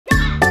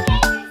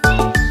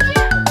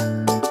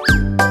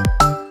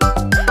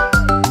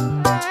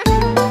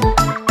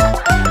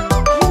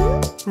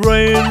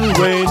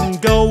rain,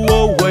 go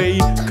away.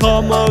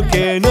 Come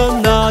again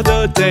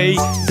another day.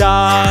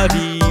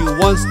 Daddy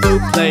wants to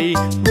play.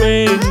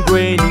 Rain,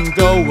 rain,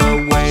 go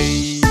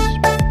away.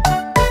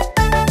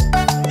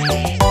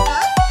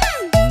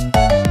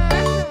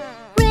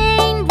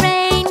 Rain,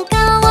 rain,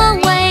 go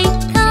away.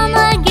 Come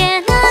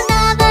again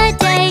another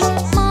day.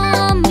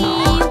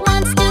 Mommy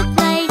wants to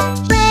play.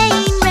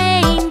 Rain,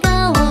 rain, go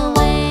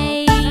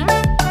away.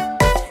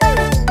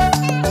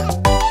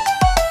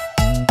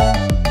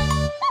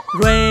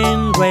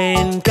 Rain,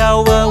 rain,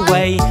 go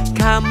away.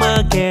 Come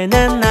again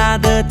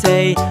another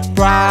day.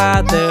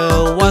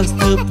 Brother wants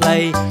to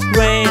play.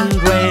 Rain,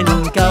 rain,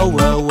 go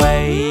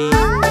away.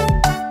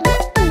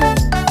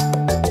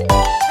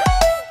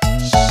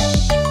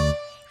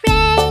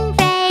 Rain,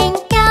 rain,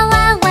 go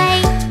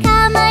away.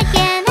 Come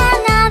again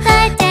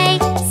another day.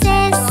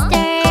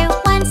 Sister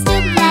wants to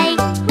play.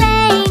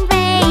 Rain,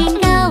 rain,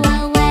 go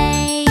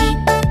away.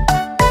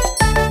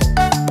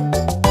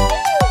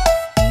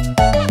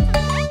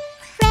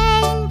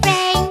 Rain,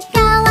 rain,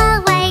 go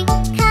away.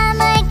 Come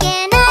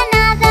again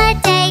another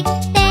day.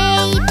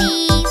 Baby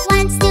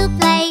wants to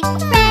play.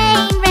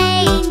 Rain,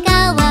 rain, go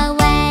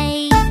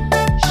away.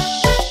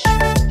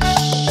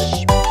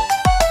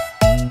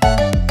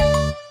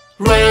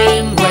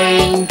 Rain,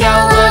 rain, go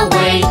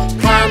away.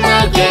 Come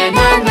again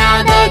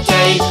another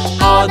day.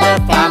 All the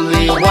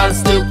family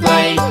wants to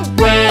play.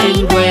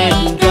 Rain,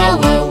 rain, go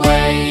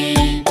away.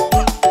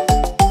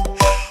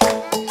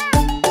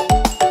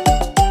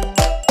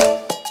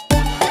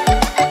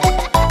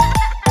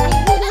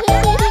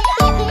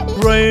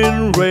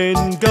 Rain, rain,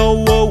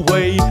 go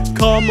away.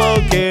 Come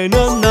again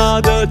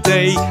another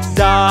day.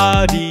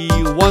 Daddy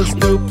wants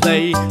to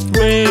play.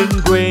 Rain,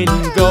 rain,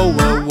 go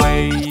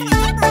away.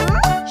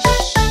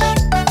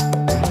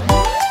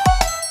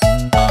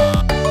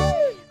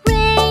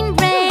 Rain,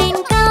 rain,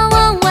 go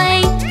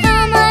away.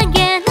 Come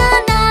again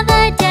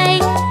another day.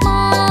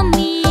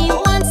 Mommy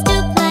wants to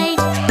play.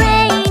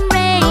 Rain,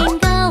 rain,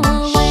 go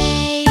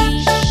away.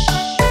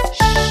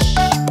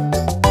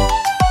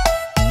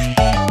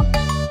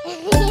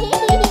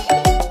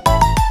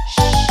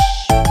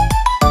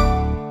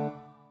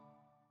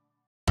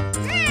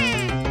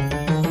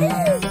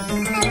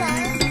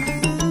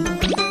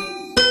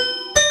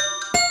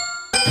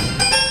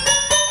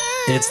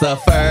 It's the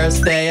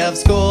first day of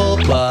school,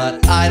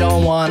 but I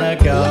don't wanna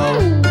go.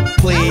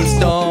 Please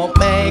don't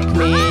make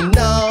me,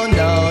 no,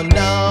 no,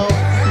 no.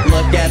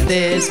 Look at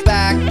this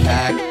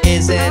backpack,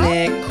 isn't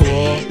it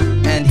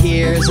cool? And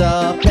here's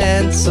a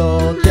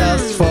pencil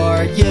just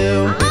for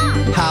you.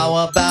 How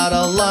about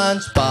a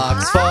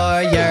lunchbox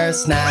for your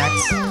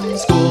snacks?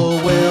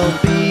 School will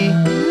be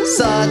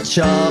such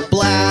a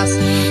blast.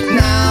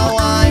 Now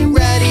I'm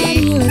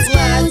ready, let's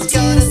go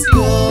to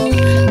school.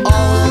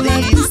 All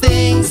these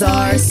things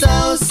are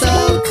so,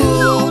 so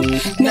cool.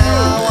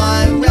 Now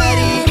I'm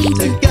ready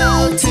to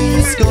go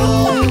to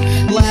school.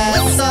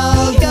 Let's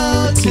all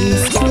go to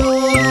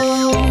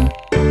school.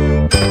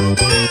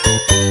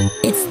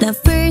 It's the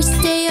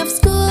first day of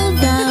school,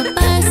 the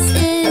bus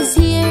is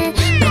here.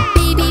 But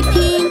baby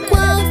Pink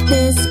Wolf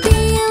is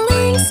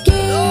feeling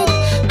scared.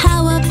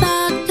 How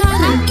about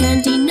cotton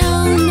candy? No,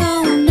 no,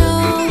 no.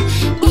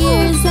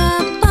 Here's a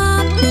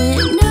puppet.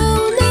 No,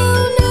 no,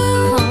 no.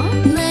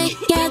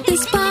 Look at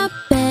this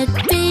puppet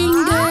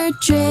finger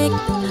trick.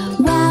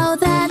 Wow,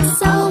 that's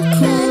so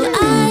cool.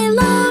 I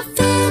love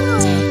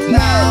it.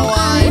 Now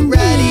I'm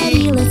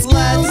ready, let's go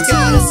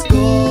to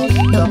school.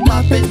 The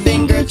puppet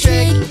finger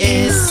trick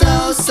is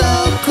so, so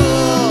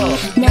cool.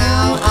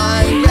 Now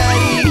I'm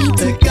ready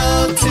to go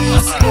to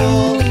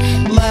school.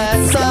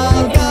 Let's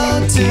all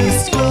go to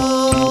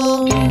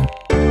school.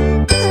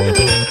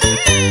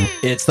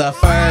 It's the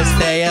first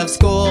day of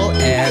school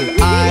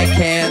and I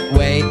can't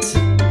wait.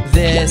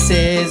 This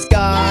is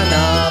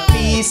gonna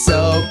be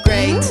so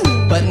great.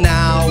 But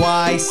now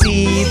I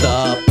see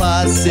the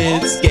bus,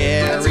 it's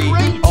scary.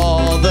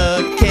 All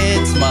the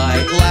kids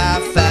might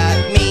laugh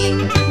at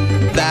me.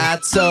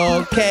 That's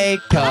okay,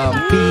 come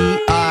be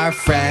our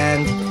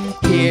friend.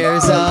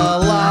 Here's a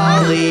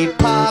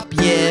lollipop,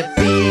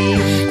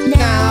 yippee.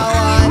 Now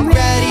I'm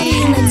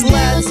ready,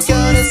 let's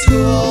go to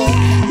school.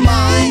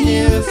 My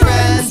new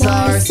friends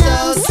are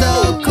so,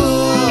 so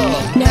cool.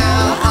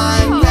 Now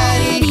I'm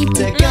ready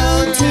to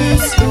go to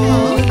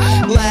school.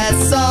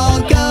 Let's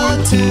all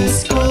go to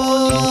school.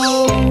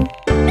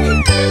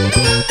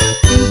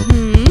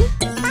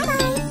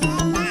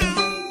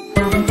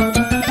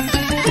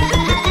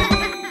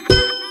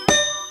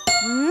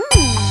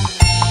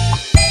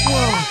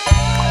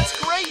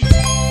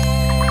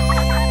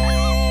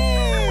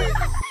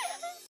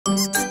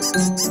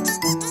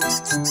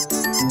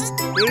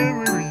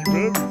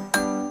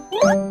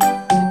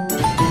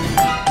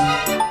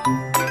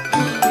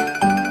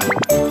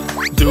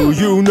 Do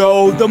you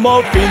know the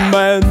Muffin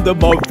Man, the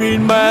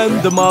Muffin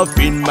Man, the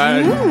Muffin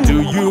Man?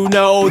 Do you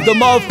know the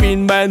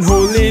Muffin Man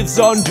who lives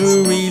on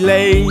Drury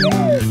Lane?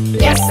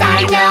 Yes,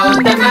 I know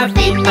the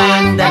Muffin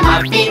Man, the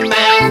Muffin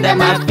Man, the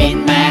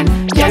Muffin Man.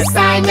 Yes,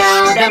 I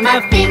know the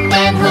Muffin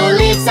Man who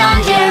lives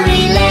on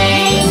Drury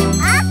Lane.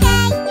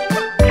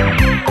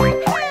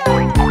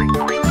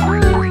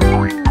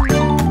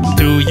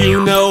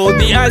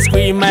 ice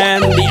cream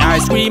man, the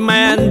ice cream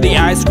man, the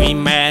ice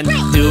cream man.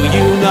 Do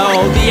you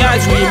know the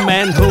ice cream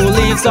man who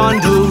lives on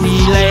Drury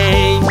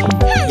Lane?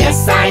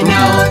 Yes, I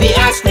know the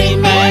ice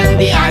cream man,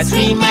 the ice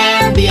cream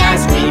man, the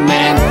ice cream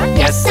man.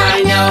 Yes,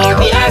 I know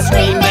the ice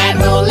cream man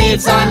who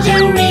lives on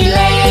Drury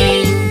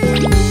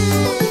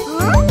Lane.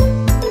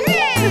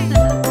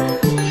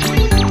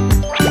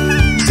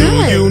 Do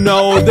you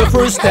know the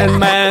first ten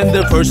man,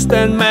 the first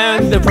ten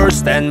man, the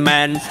first ten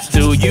man?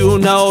 Do you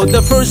know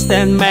the first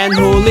ten man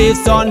who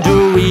lives on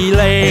Drury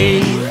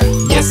Lane?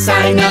 Yes,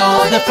 I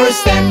know the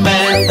first ten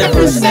man, the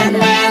first ten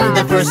man,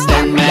 the first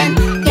ten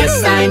man.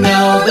 Yes, I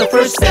know the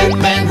first ten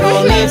man who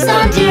lives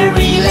on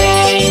Drury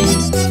Lane.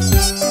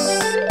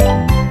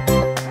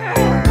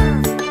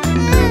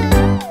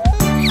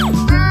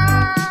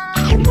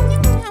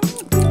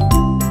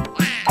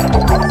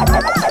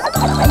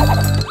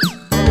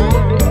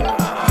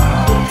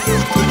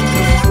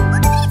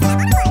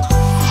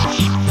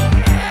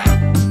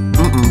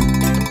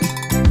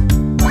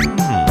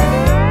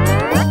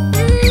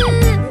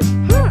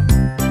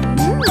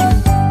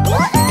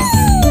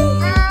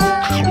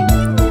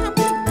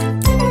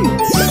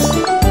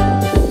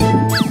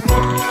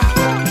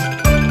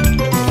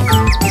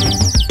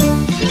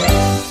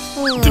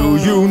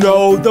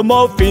 The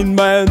Muffin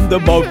Man, the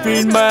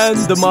Muffin Man,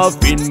 the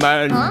Muffin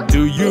Man.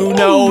 Do you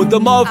know the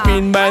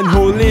Muffin Man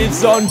who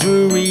lives on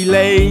Drury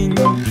Lane?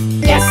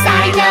 Yes,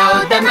 I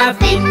know the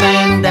Muffin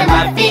Man, the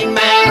Muffin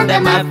Man, the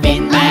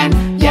Muffin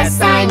Man. Yes,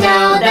 I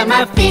know the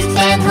Muffin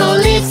Man who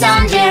lives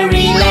on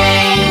Drury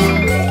Lane.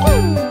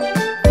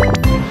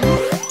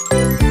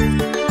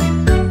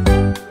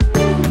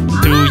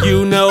 Do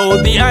you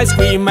know the ice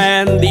cream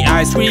man, the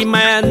ice cream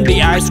man,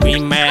 the ice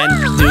cream man?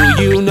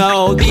 Do you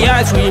know the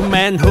ice cream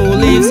man who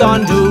lives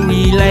on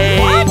Drury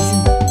Lane?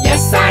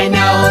 Yes, I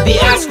know the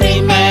ice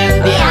cream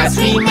man, the ice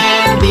cream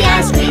man, the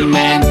ice cream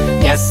man.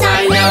 Yes,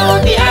 I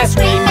know the ice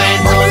cream man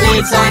who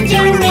lives on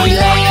Drury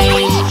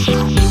Lane.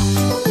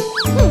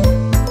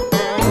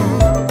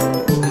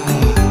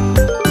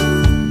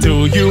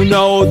 Do you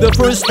know the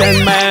first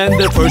ten man,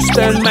 the first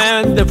ten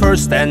man, the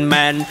first ten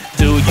man?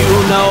 Do you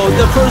know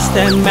the first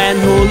ten man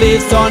who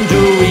lives on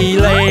Drury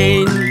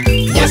Lane?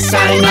 Yes,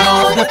 I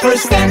know the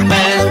first ten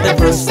man, the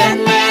first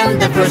ten man,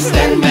 the first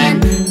ten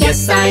man.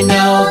 Yes, I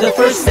know the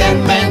first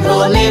ten man who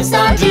lives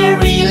on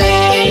Drury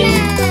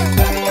Lane.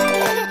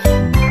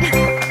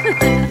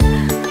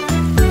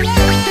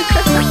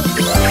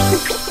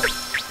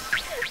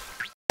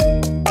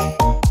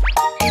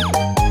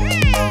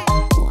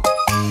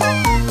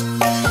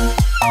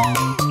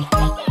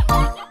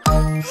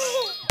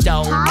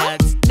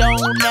 Donuts,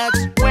 donuts,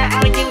 where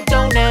are you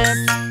donuts?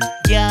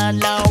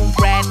 Yellow,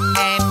 red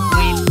and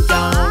green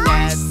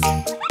donuts.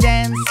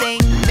 Dancing,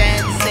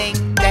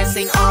 dancing,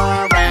 dancing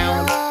all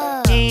around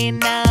in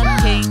the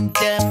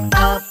kingdom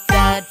of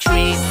the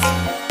trees.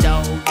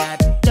 Donut,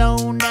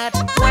 donut,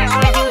 where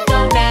are you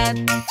donut?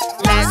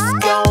 Let's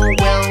go,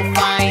 we'll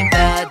find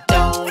the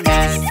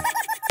donuts.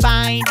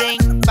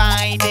 Finding,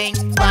 finding,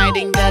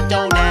 finding the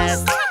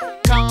donuts.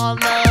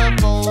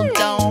 Colorful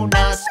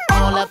donuts,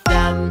 all of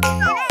them.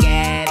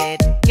 Get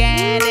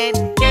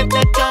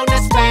the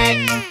donuts back.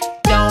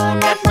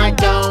 Donut, my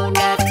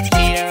donut,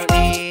 here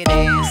it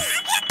is.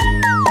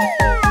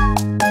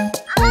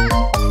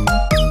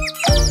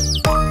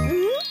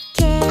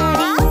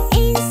 Getting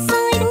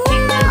inside the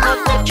kingdom of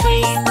the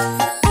tree.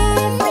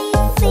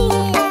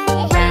 everything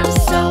Round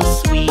so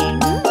sweet.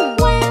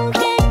 will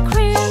get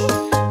cream.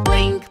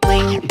 Blink,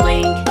 blink,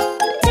 blink.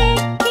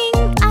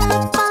 Taking a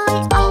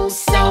bite, Oh,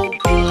 so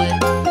good.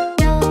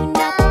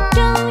 donut,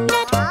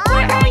 donut.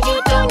 Where are you,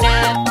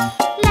 donut?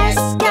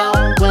 Let's go,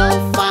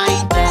 we'll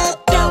find the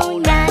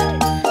donut.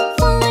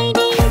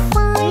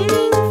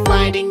 Finding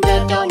Finding the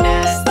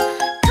donuts.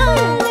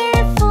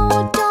 colorful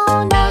Donuts,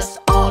 donuts.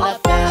 all of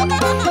them.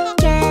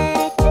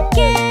 Get it,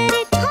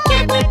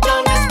 Get the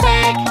donuts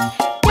back.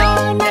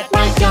 Donut,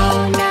 my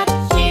donut,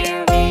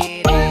 here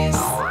it is.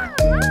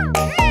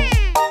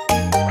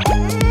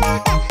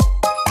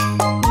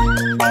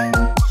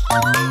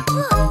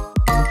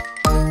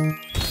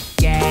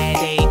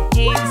 Getting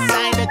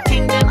inside the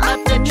kingdom of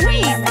the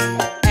trees.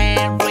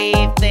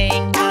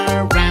 Everything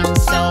around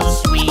so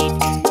sweet.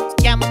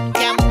 Yum,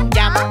 yum,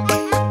 yum.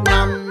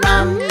 Nom,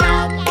 nom,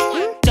 nom.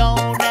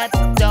 Donut,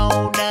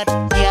 donut,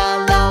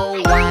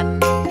 yellow one.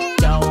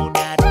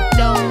 Donut,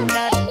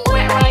 donut,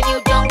 where are you,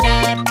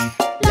 donut?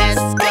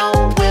 Let's go,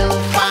 we'll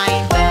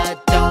find the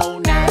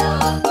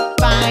donut.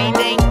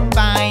 Finding,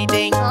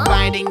 finding,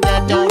 finding the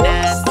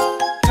donuts.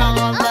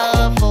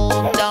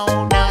 Colorful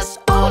donuts,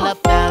 all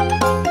of them.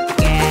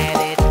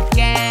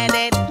 Get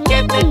it,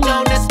 get the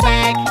donuts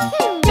back.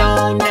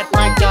 Donut,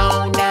 my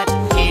donut,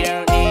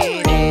 here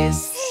it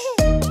is.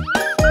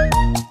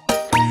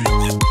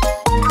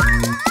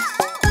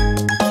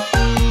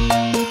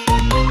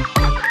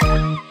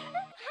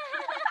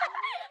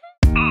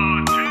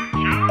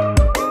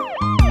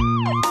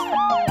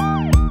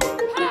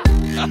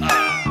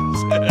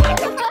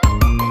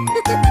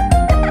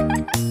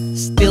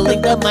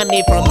 Stealing the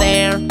money from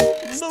there,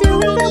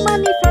 stealing the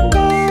money from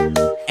there.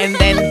 and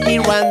then he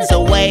runs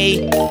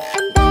away.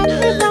 And then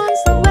he runs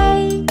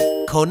away.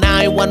 Call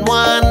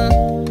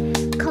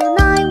 911 Call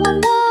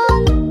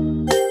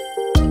 911.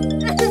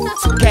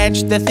 to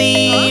catch the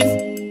thief.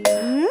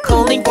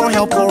 Calling for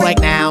help right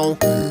now.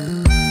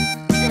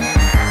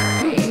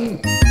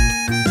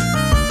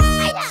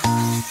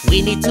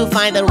 We need to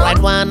find the right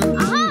one.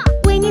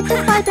 We need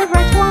to find the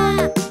right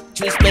one.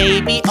 Choose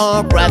baby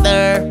or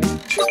brother.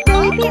 Choose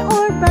baby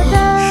or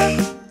brother.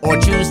 Or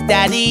choose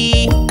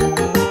daddy.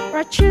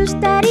 Or choose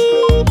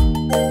daddy.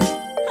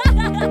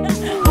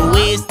 Who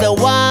is the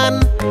one?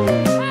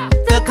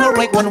 The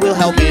correct one will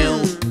help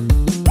you.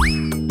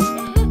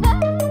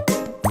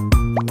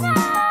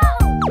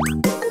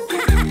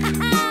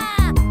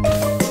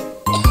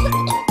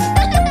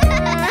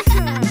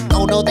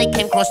 Oh no, they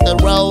can't cross the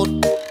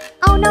road.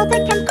 Oh no,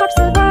 they can't cross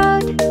the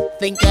road.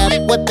 Think of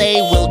what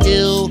they will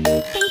do.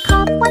 Think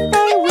of what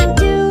they will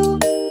do.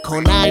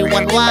 Call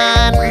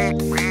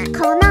 911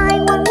 Call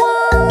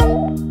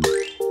 911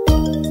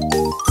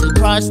 to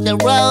cross the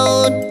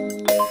road.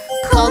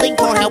 Calling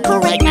for help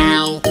right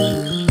now.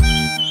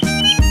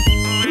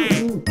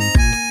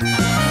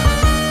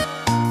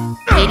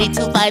 We need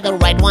to find the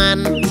right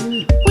one.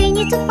 We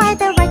need to find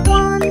the right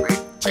one.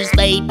 Choose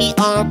baby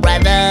or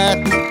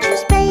brother.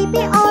 Choose baby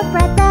or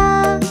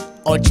brother.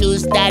 Or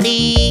choose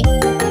daddy.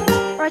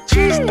 Or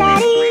choose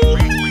daddy.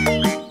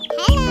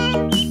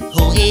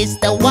 Who is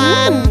the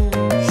one?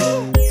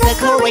 The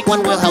correct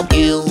one will help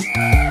you.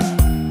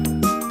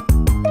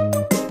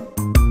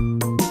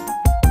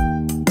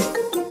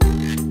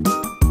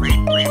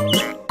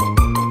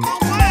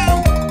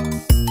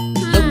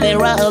 Look,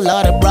 there are a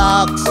lot of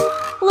rocks.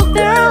 Look,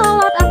 there are a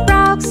lot of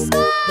rocks.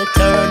 The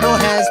tunnel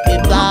has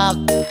been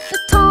blocked. The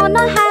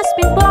tunnel has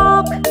been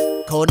blocked.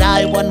 Call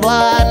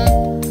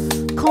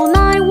 911. Call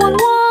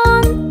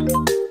 911.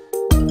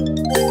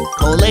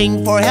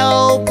 Calling for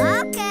help.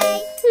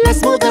 Okay.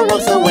 Let's move the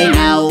rocks away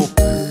now.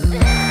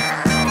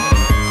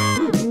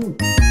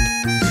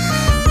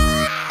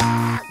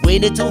 We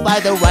need to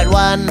find the right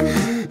one.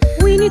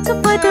 We need to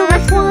find the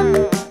right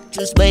one.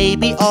 Choose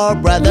baby or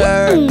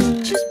brother.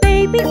 Choose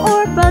baby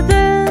or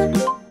brother.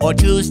 Or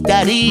choose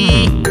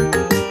daddy.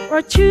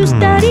 Or choose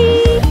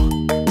daddy.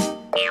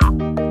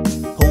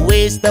 Who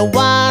is the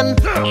one?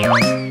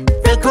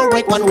 The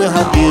correct one will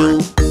help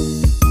you.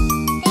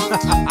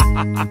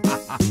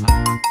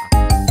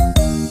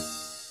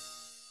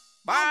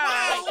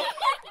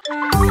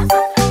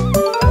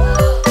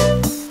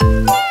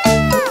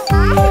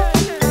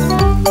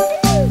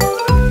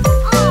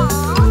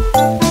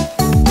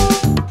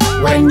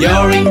 When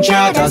you're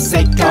injured or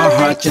sick or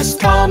hurt, just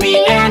call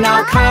me and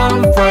I'll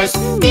come first.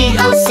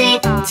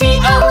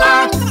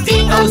 D-O-C-T-O-R,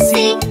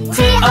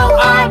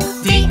 D-O-C-T-O-R,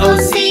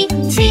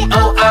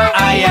 D-O-C-T-O-R,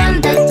 I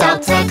am the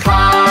Dr.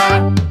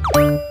 Carr.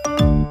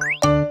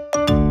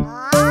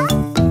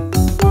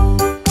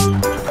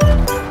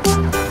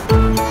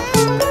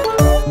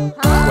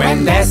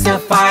 When there's a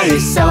fire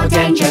so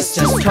dangerous,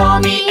 just call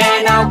me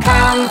and I'll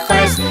come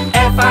first.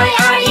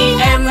 F-I-R-E-M-A-N,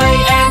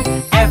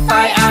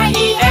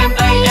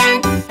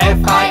 F-I-R-E-M-A-N,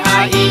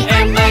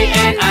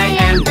 F-I-R-E-M-A-N, I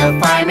am the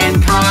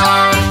fireman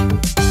car.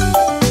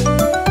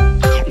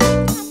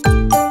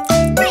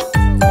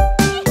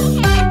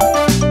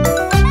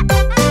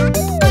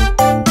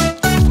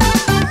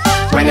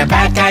 When the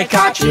bad guy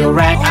got you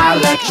red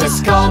alert,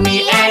 just call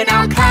me and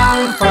I'll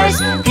come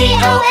first.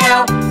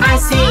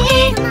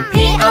 P-O-L-I-C-E,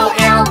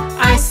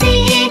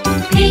 P-O-L-I-C-E,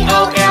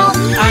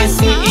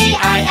 P-O-L-I-C-E,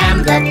 I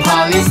am the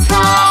police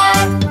car.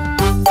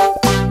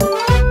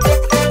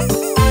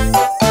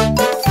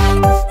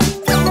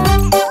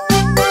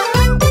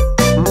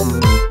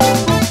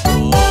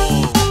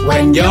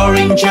 When you're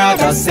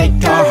injured or sick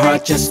or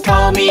hurt, just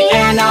call me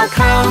and I'll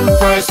come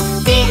first.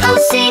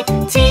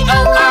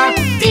 D-O-C-T-O-R,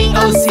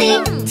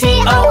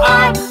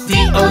 D-O-C-T-O-R,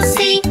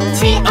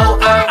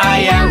 D-O-C-T-O-R, I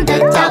am the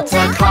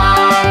Dr.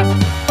 Carr.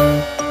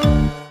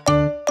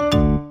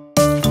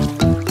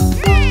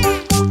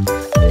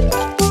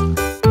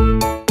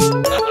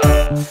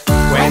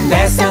 When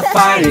there's a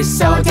fire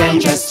so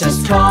dangerous,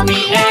 just call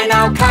me and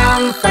I'll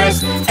come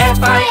first.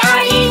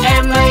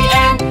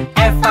 F-I-R-E-M-A-N,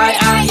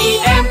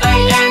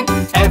 F-I-R-E-M-A-N,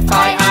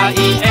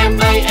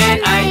 F-I-R-E-M-A-N,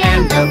 I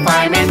am the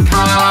fireman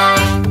car.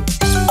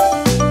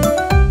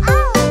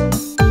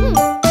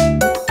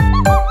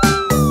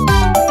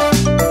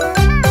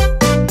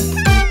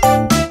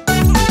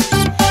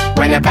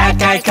 When the bad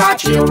guy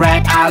caught you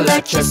red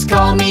alert, just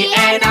call me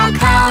and I'll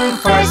come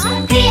first.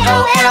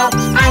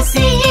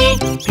 P-O-L-I-C-E,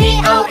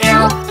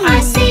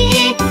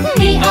 P-O-L-I-C-E,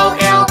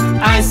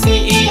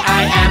 P-O-L-I-C-E,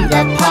 I am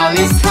the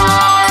police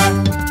car.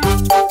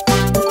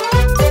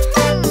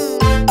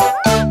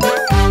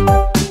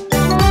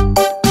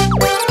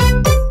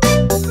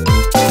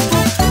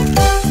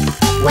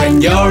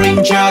 When you're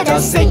injured or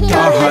sick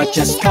or hurt,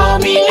 just call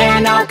me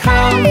and I'll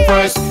come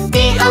first.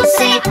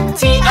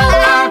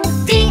 D-O-C-T-O-R,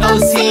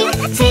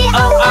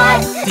 D-O-C-T-O-R,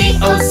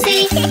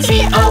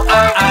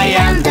 D-O-C-T-O-R, I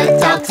am the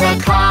Dr.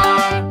 Carr.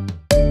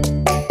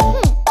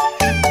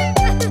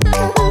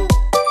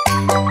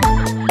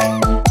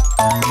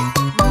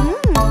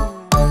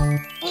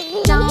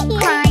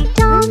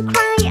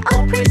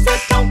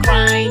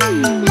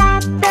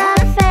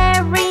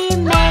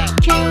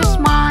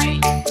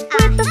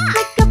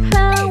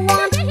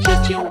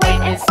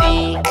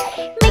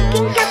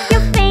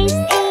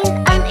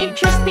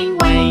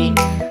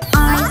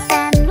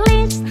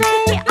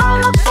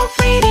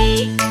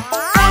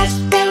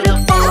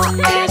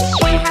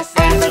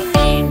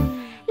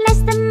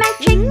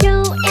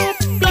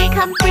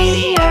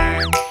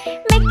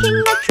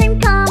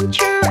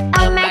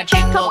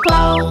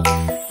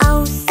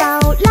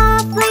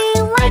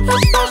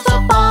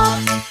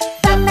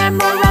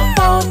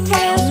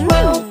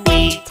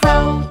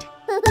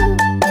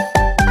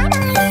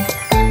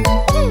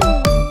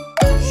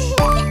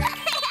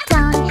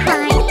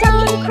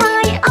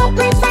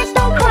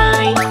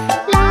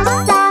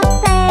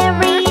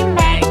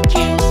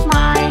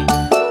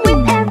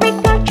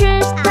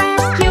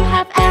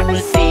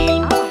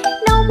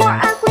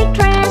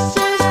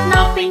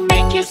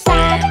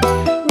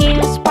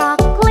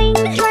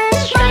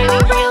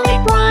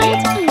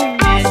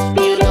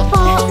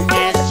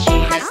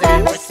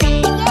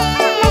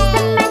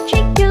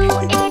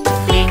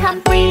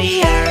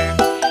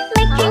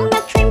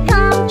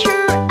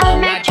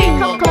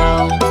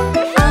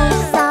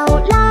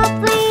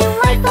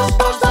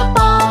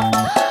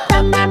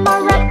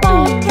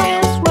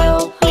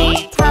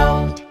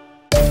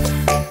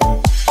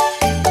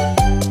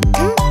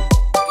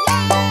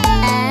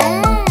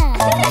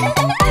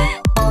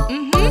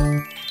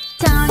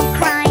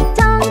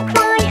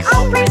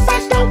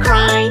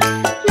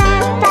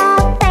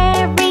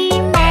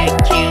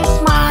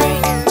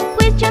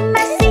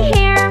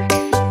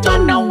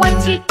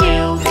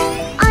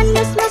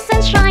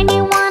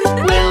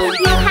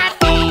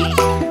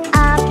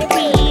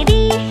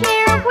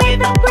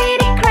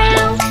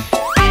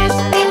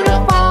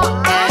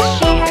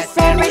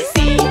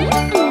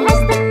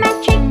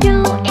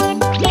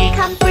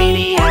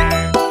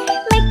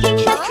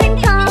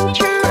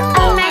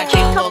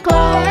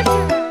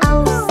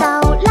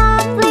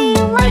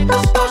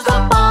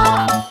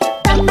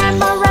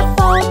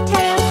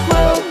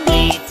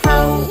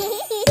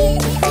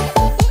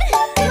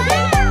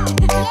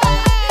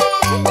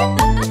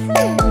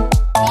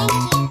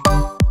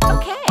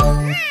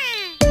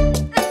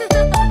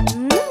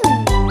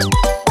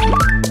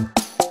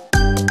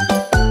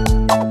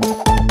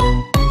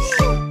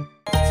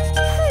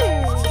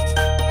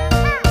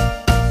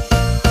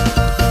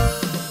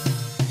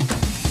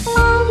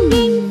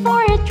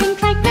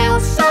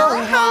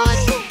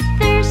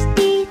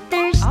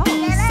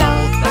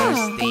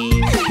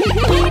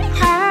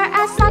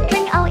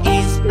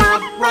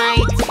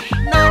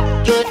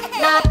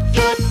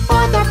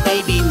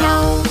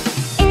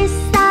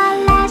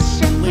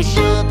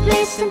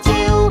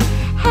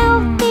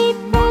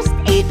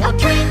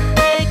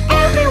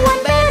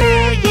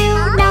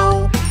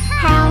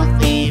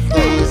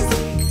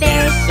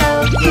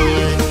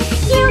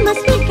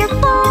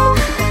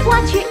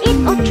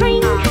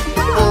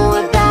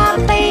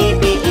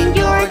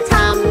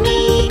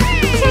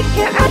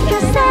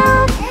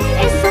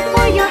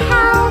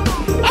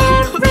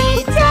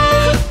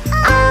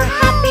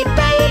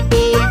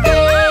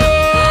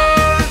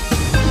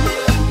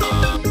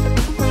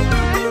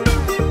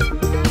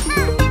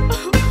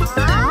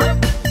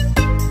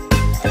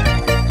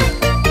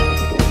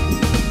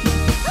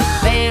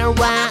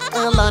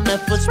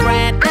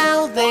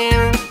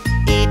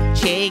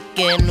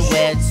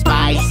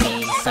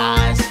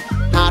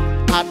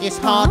 is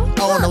hot.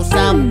 Oh no,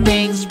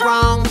 something's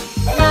wrong.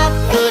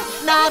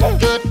 Not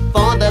good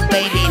for the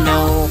baby,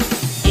 no.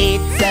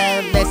 It's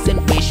a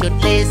lesson we should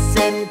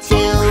listen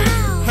to.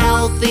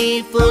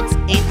 Healthy foods,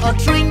 eat or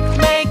drink,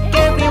 make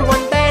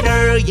everyone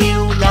better,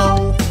 you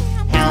know.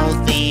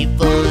 Healthy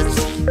foods,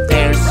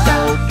 they're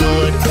so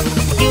good.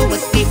 You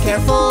must be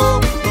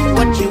careful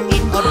what you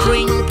eat or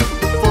drink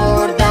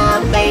for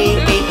the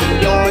baby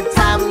in your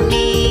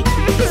tummy.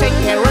 Take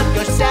care of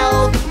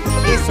yourself,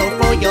 it's all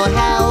for your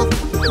health.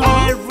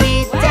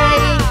 Every day,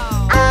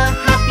 a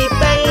happy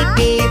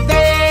baby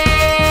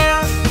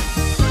there.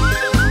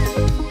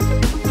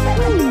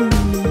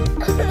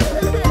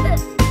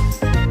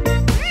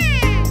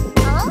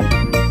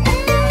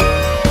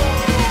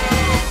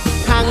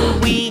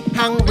 Hungry,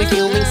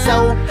 feeling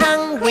so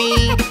hungry.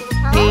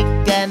 Pick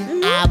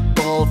an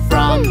apple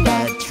from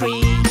the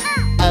tree.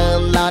 A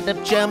lot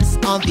of germs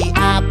on the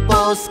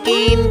apple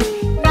skin.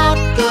 Not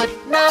good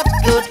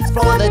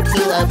for the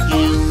two of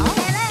you.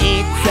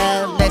 It's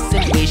a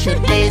lesson we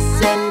should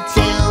listen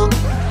to.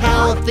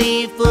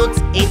 Healthy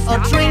foods, eat or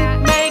drink,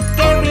 make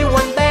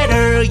everyone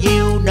better,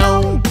 you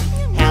know.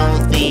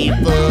 Healthy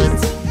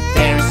foods,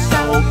 they're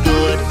so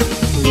good.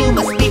 You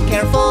must be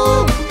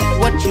careful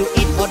what you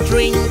eat or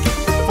drink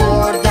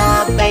for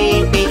the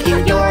baby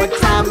in your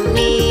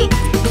tummy.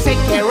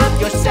 Take care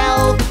of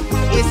yourself,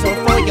 it's all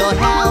for your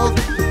health.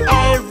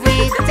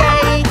 Every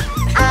day,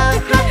 a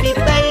happy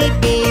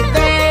baby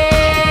there.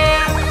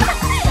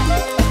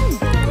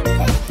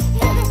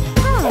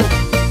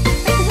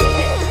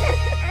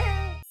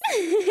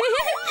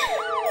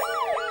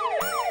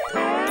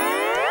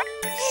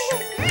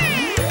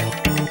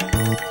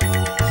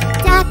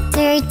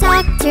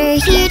 Doctor,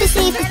 here to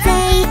save the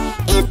day.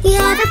 If you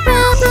have a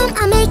problem,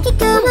 I'll make it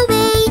go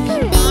away.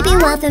 Baby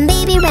wolf and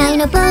baby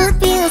rhino both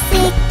feel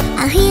sick.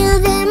 I'll heal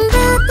them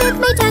both with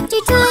my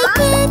doctor toy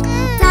kit.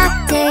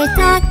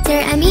 Doctor,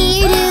 I'm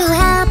here to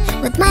help.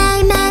 With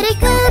my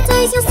medical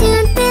toys, you'll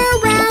soon feel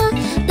well.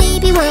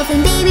 Baby wolf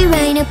and baby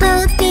rhino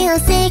both feel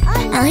sick.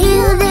 I'll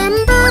heal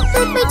them both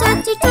with my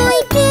doctor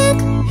toy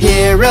kit.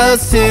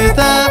 Heroes to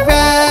the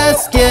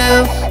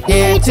rescue,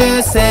 here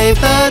to save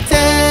the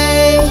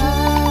day.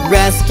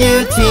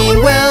 Rescue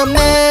team will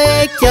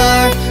make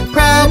your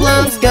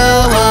problems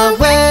go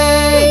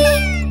away.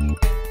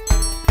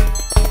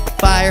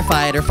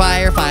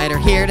 Firefighter,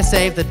 here to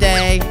save the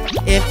day.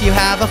 If you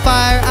have a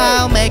fire,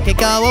 I'll make it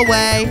go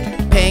away.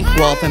 Pink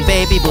wolf and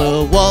baby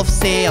blue wolf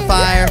see a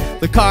fire.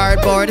 The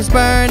cardboard is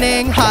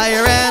burning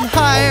higher and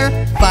higher.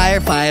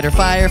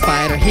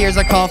 Firefighter, here's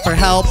a call for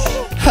help.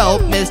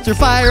 Help, Mr.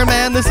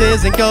 Fireman, this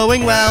isn't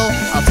going well.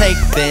 I'll take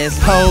this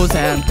hose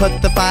and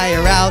put the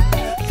fire out.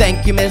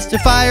 Thank you, Mr.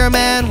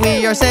 Fireman,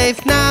 we are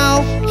safe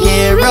now.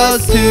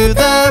 Heroes to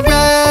the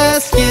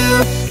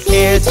rescue,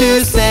 here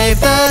to save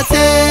the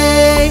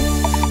day.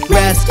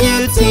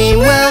 Rescue team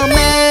will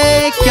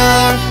make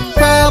your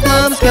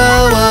problems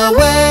go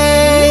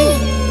away.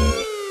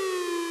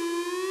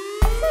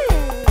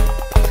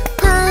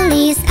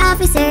 Police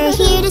officer,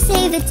 here to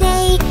save the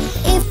day.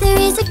 If there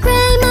is a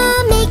crime,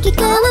 I'll make it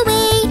go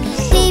away.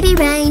 Baby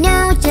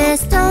rhino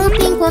just stole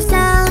pink wolf's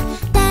doll.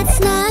 That's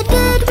not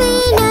good,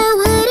 we know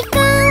who to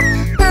call.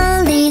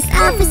 Police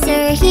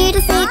officer, here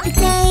to save the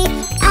day.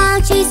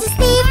 I'll chase a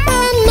thief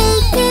and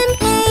make him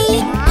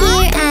pay.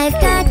 Here I've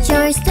got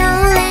your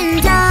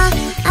stolen doll.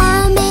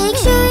 I'll make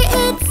sure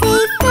it's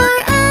safe for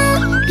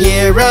all.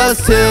 Heroes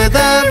to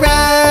the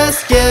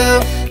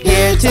rescue,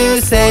 here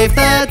to save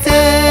the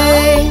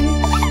day.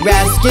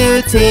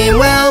 Rescue team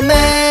will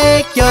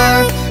make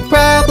your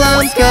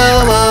problems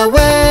go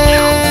away.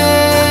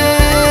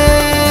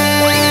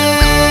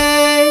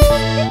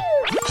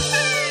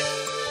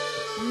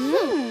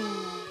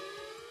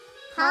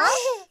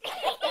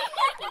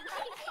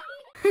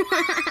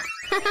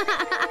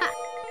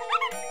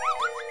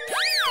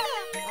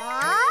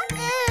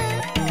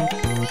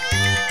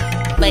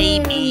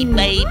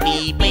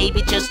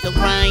 Baby, just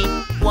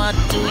arrived. What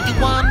do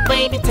you want,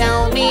 baby?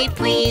 Tell me,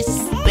 please.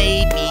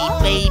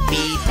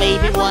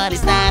 Baby, what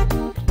is that?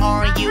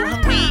 Are you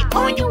hungry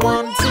or you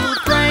want to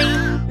play?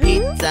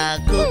 Pizza,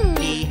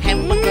 cookie,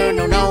 hamburger,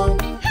 no.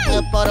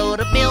 A bottle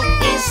of milk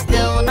is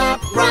still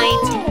not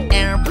right.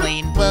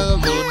 Airplane,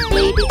 balloon,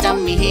 baby, tell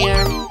me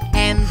here.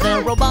 And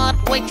the robot,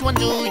 which one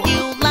do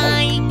you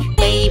like?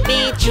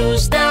 Baby,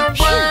 choose the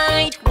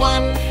right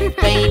one.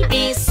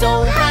 Baby,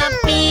 so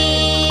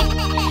happy.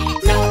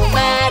 No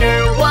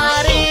matter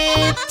what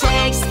it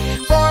takes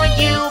for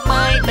you,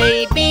 my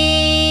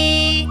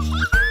baby.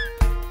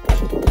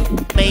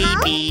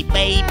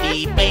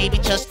 Baby,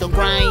 just don't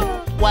cry.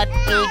 What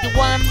do you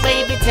want,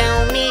 baby?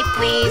 Tell me,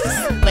 please.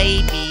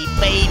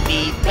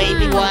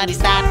 Baby, what is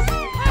that?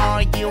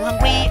 Are you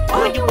hungry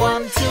or you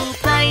want to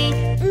play?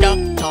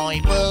 Dog, toy,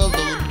 balloon,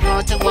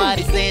 water, what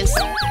is this?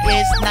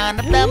 It's none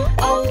of them,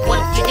 oh,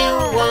 what do you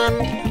want?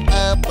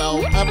 A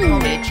bowl of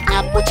porridge,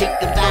 apple,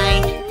 chicken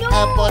thigh.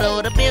 A bottle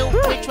of milk,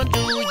 which one do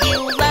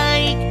you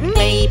like?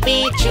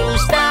 Baby,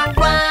 choose the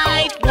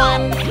right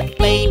one.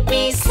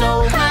 Baby,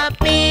 so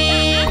happy.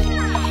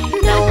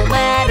 No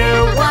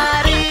matter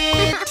what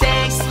it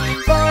takes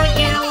for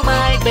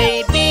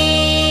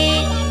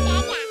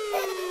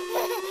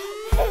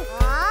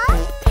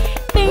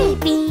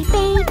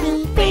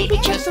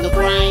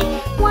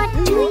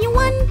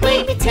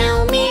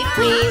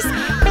please.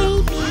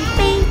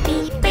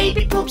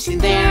 Baby poops in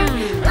there.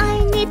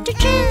 I need to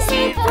change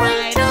It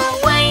right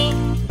away.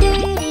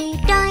 Dirty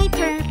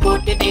diaper,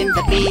 Put it in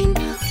the bin.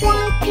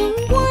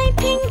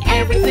 wiping,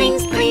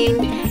 Everything's clean.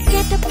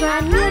 get a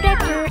brand new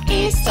diaper.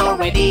 It's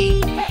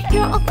already.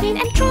 You're all clean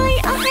and dry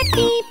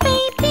already,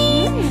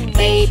 baby.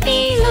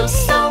 Baby looks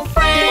so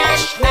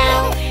fresh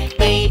now.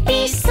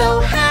 Baby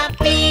so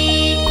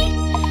happy.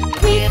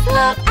 With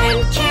love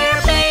and care,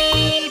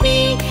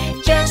 baby,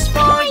 just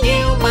for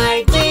you,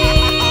 my dear.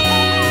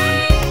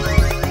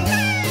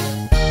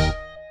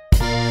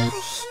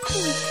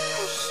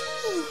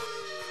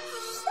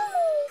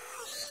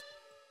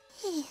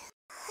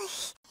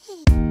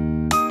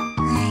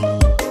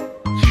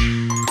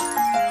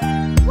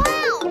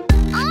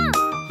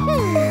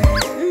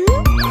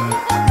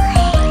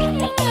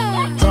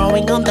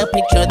 Drawing on the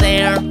picture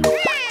there.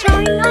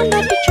 Drawing on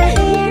the picture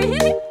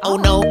here. Oh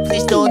no,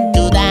 please don't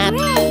do that.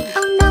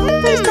 Oh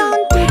no, please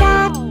don't do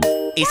that.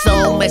 It's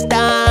all messed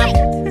up.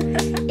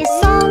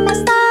 It's all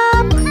messed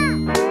up.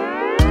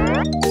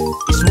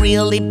 It's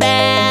really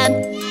bad.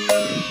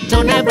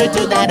 Don't ever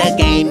do that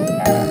again.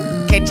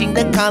 Catching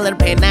the color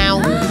pen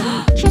now.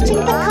 Changing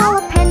the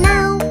color pen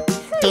now.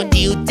 Don't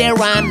you dare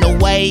run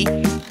away.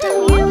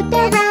 Don't you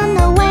dare run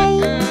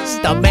away.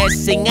 Stop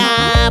messing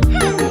up.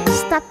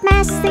 Stop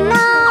messing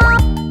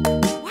up.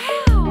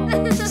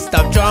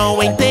 Stop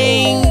drawing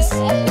things.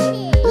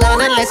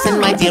 Learn a lesson,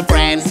 my dear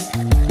friends.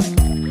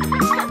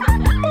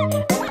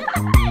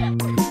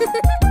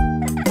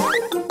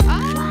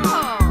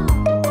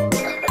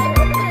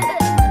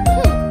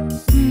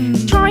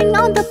 Drawing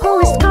on the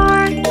police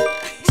car.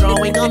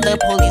 Drawing on the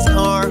police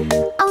car.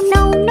 Oh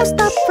no, no,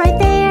 stop right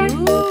there.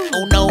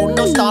 Oh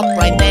no, stop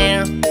right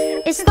there.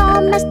 It's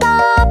all messed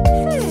up.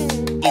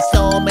 It's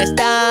all messed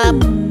up.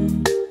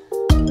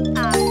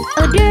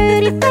 A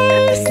dirty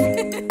face.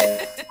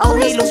 Oh,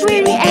 he looks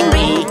really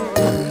angry.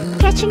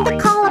 Catching the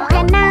color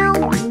pen now.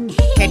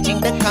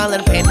 Catching the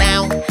color pen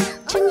now.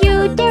 Don't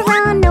you dare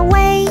run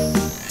away.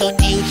 Don't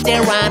you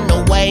dare run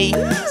away.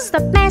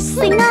 Stop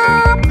messing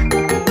up.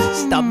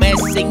 Stop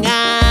messing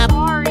up.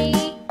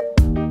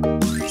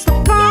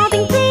 Stop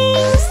drawing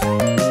things.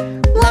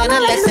 Learn a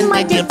lesson,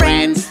 my dear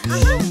friends.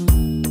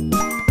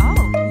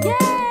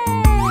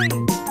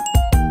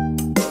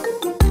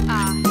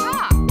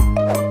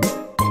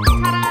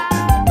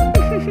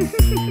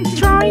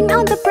 Drawing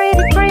on the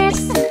pretty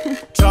dress.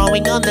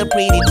 Drawing on the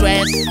pretty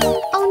dress.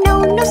 Oh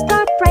no, no,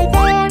 stop right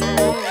there.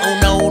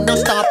 Oh no,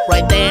 stop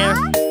right there.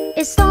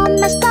 It's all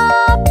messed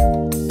up.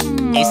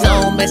 It's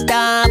all messed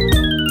up.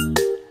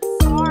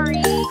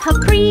 Her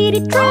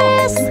pretty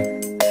dress.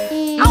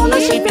 Oh no,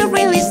 she feel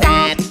really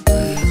sad.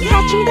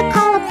 Catching the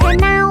color pen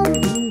now.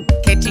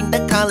 Catching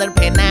the color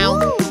pen now.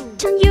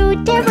 Don't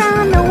you dare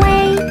run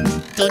away.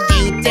 Don't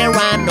you dare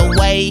run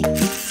away.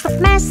 Stop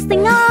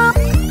messing up.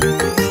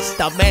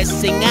 Stop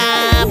messing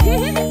up.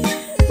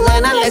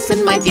 Learn a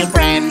lesson, my dear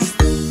friends.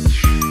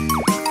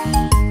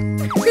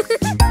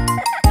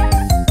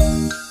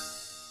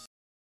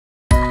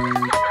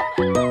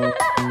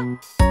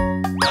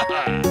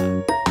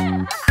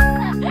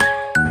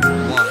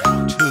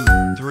 One,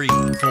 two, three,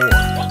 four.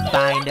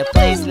 Find a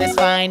place, let's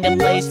find a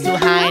place to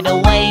hide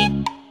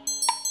away.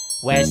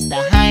 Where's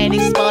the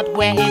hiding spot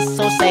where it's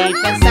so safe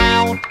and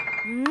sound?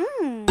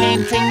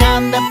 Painting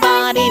on the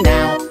body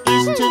now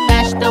is to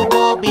match the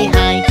wall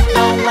behind.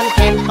 No one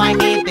can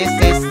find it, this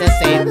is the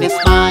safest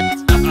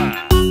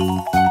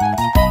spot.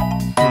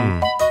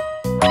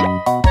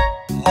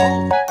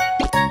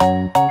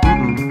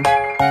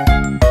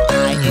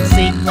 Hide and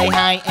seek, play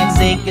hide and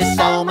seek is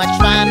so much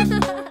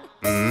fun.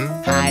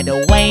 Hide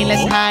away,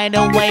 let's hide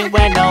away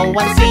where no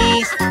one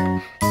sees.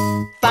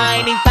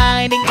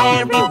 Finding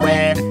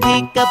everywhere.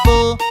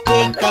 Peekaboo,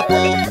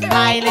 peekaboo.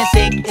 Hide and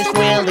seek is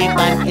really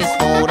fun, it's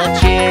full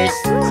of cheers.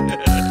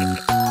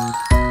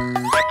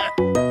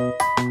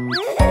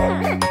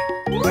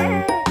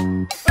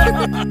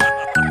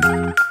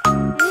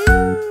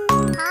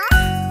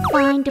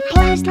 Find a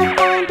place, let's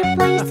find a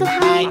place to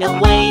hide Hide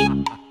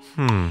away,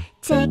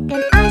 Take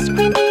an ice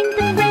cream in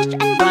the fridge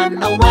and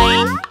run away.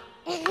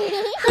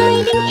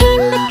 hiding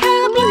in the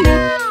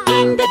cabinet.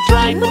 In the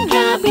dry food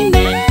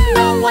cabinet,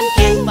 no one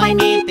can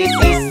find it, this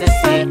is the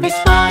safest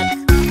spot.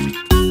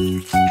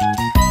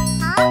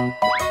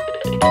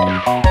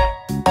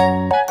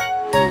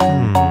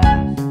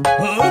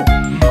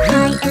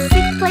 Hide and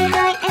seek, play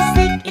hide and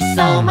seek. It's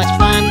so much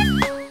fun,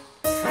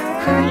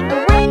 Hide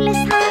away,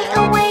 let's hide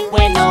away.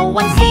 where no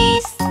one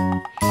sees.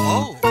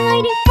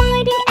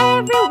 Finding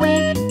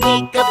everywhere.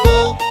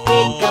 Peekaboo,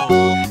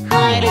 peekaboo.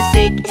 Hide and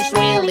seek is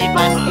really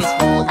fun, it's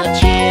full of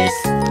cheers.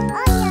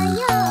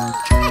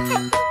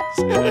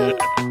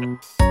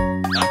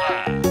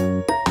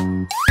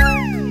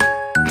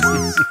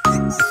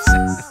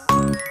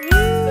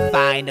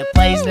 Find a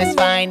place, let's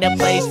find a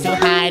place to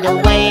hide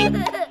away.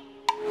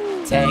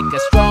 Take a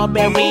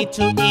strawberry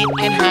to eat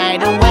and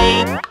hide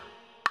away.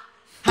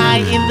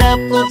 Hide in the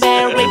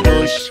blueberry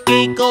bush,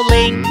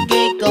 giggling,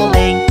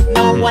 giggling.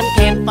 No one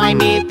can find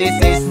me, this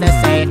is the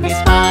safest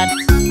spot.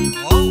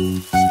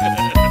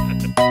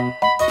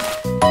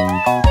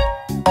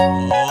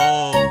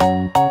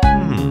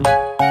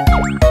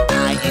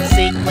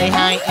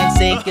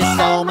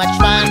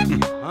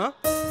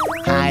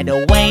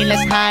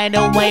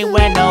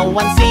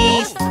 one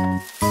sees.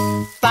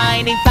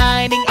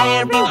 Finding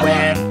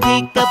everywhere.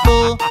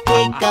 Peekaboo,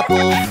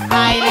 peekaboo.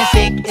 Hide and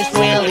seek is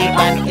really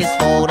fun. It's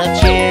full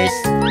of cheers.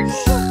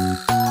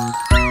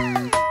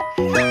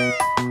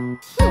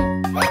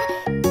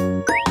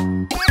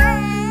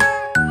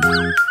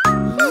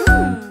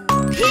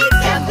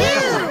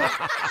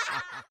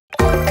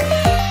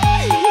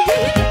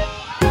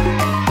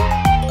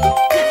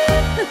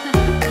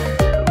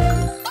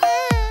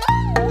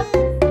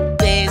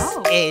 This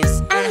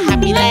is a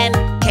happy land.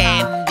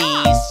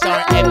 Candies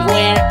are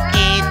everywhere.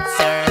 It's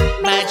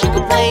a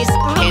magical place.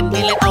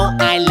 Candyland, oh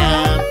I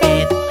love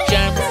it.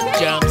 Germs,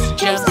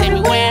 germs, germs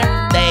everywhere.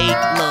 They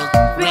look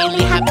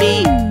really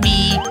happy.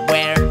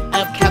 Beware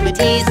of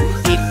cavities.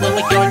 It will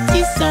make your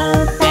teeth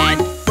so bad.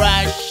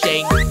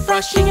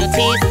 Brushing your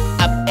teeth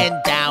up and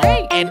down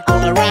and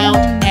all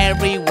around.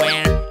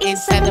 Everywhere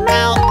inside the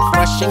mouth.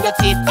 Brushing your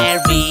teeth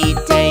every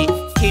day.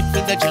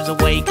 Keeping the germs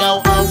away,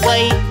 go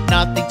away.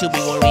 Nothing to be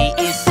worried,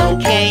 it's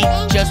okay.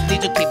 Just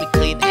need to keep it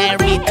clean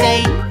every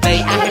day. They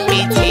are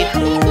happy teeth,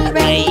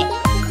 hooray.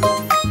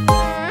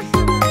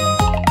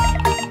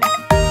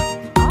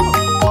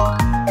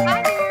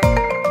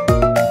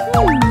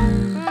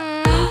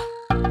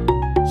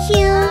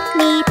 You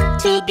need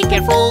To be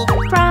careful,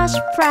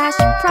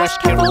 brush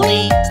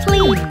carefully.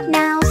 Sleep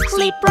now.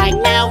 sleep right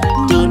now.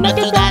 Do not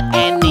do that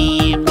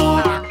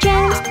anymore.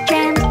 Germs,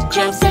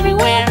 Germs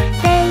everywhere,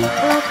 they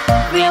look.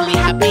 really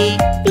happy.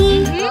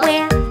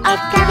 Beware Of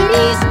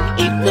cavities,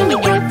 it will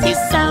make your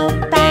teeth so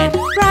bad.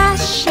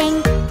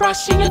 brushing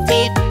Brushing your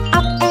teeth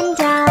up and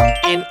down.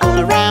 and all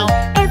around.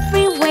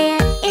 Everywhere,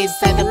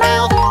 Inside the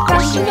mouth,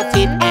 brushing your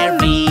teeth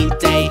every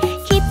day.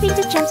 keeping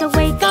the germs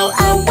away. Go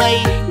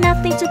away,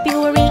 Nothing to be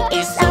worried,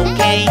 it's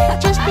okay.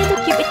 just need to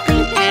keep it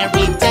clean.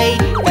 Every day,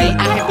 they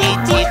are happy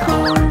teeth,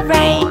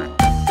 hooray.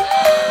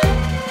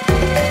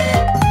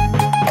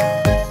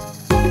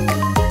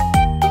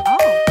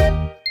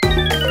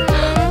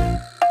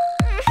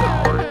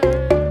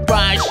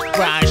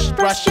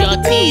 Brush your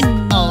teeth.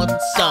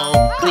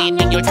 Also,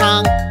 cleaning your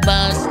tongue.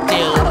 Must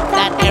do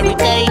that every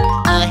day.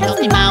 A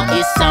healthy mouth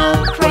is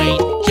so great.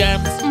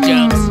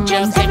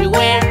 Germs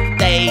everywhere.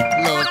 They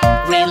look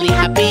really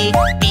happy.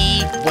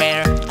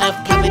 Beware of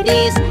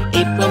cavities.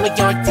 It will make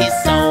your teeth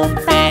so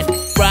bad.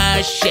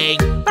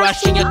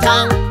 Brushing your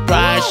tongue.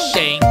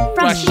 Brushing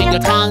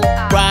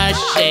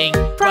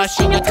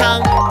your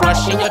tongue.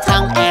 Brushing your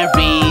tongue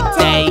every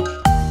day.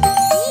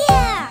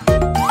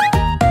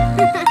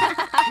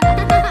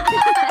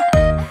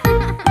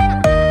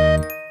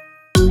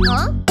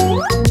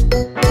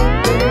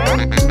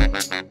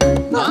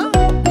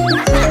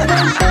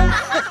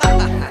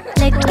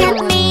 Look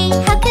at me,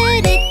 how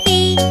could it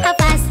be? How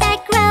fast I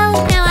grow,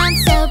 now I'm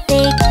so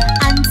big.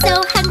 I'm so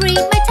hungry,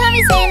 my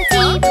tummy's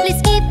empty.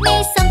 Please give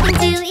me something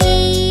to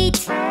eat.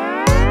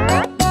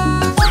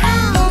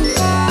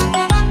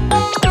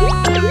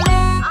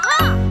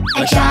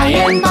 A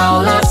giant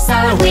bowl of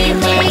salad we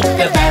make,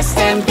 the best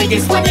and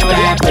biggest one you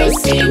ever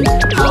seen.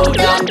 Hold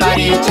on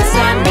buddy, just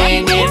a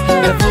minute,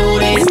 the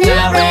food is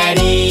now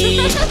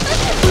ready.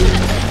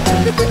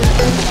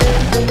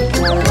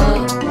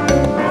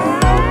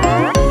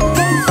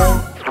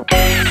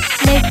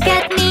 Look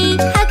at me,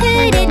 how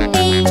could it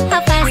be?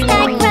 How fast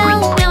I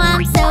grow, now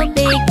I'm so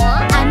big.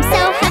 I'm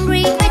so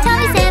hungry, my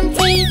tummy's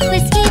empty.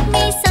 Please give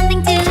me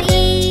something to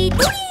eat.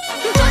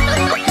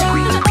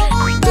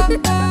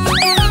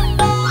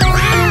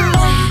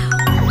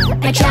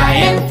 A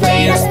giant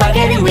plate of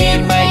spaghetti we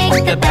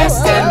make, the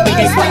best and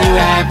biggest one you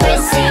ever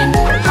seen.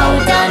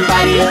 Hold on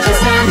buddy,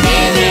 just a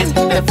minute,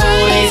 the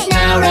food is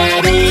now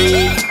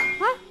ready.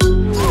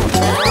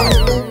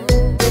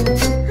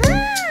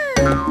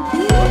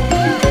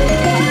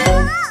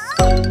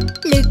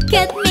 Look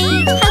at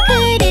me, how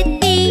could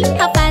it be?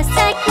 How fast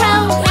I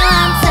grow, now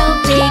I'm so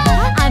big.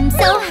 I'm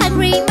so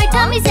hungry, my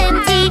tummy's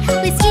empty.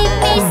 Please give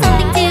me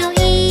something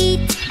to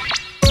eat.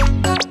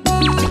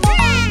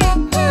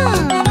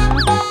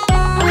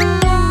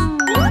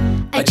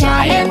 A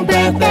giant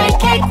birthday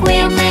cake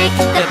we'll make,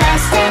 the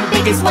best and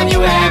biggest one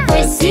you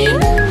ever seen.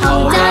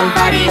 Hold on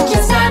buddy,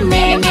 just a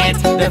minute,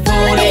 the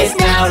food is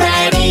now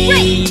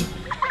ready.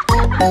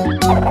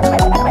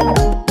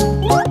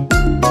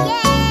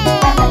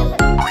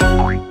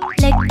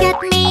 Look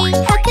at me,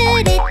 how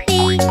could it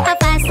be? How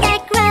fast I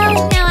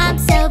grow, now I'm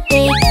so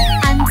big.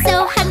 I'm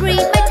so hungry,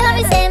 my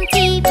tummy's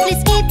empty.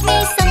 Please give me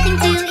something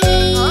to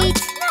eat.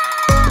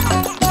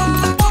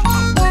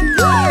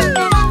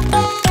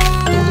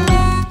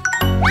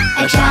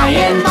 A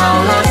giant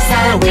bowl of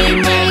salad we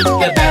make,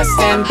 the best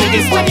and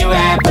biggest one you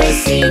ever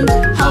seen.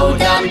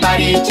 Hold on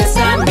buddy, just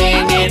a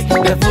minute,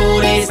 the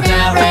food is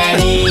now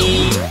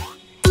ready.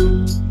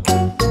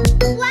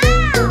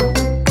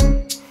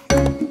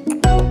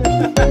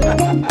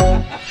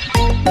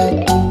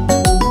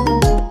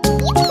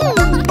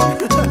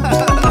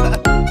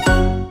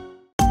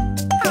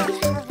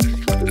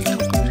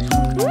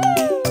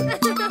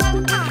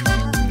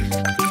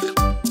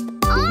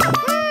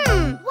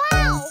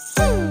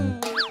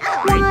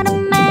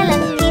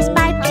 Watermelon piece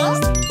by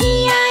piece,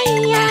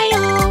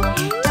 E-I-E-I-O.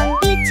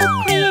 Don't be too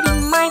greedy,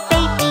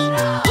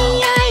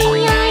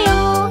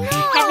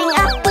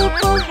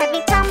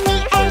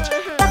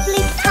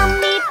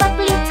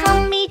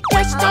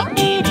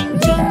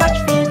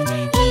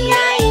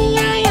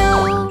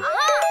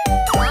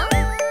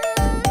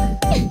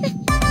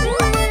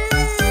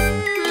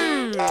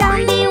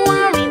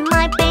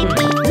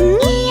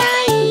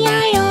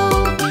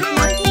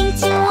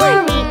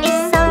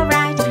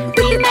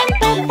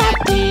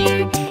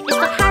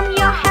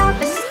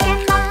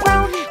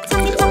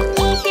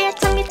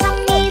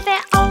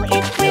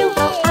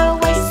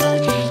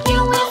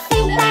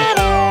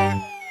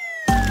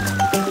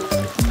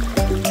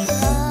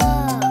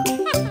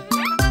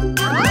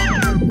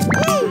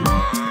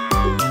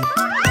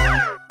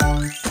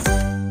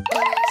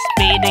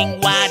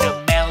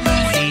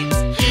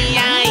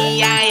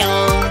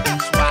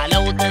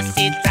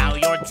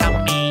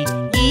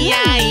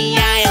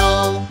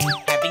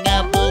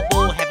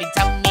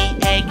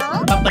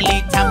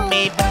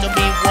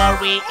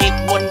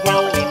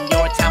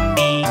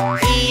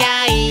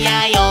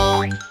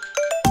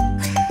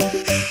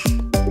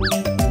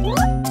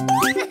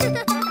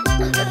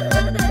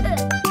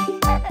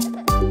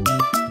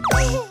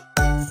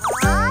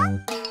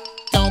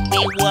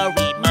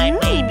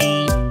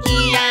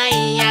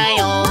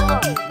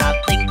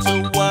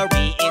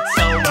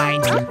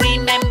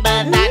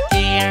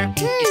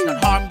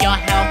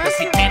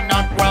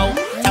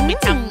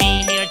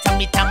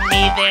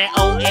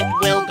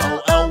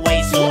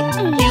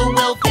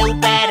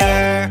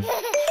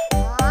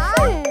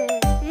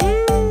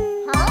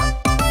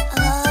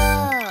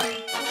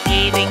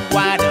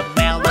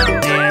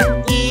 watermelon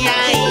there.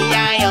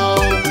 E-I-E-I-O.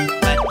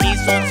 But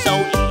he's also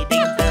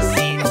eating the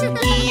seeds.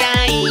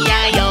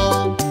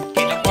 E-I-E-I-O.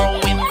 Cannot grow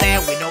in there,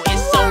 we know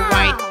it's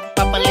alright.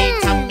 Bubbly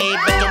tummy,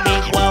 but don't be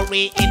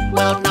worried, it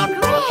will not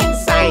grow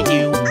inside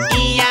you.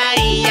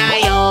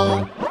 E-I-E-I-O.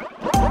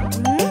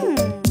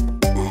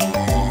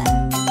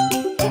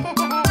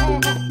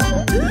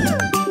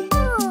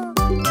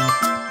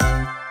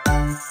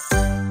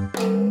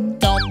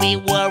 Don't be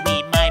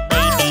worried, my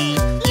baby.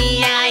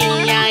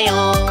 E-I-E-I-O.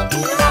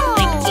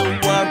 Nothing to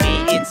worry,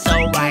 it's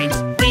alright.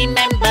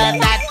 Remember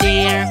that,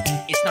 dear.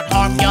 It's not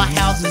harm your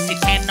health as it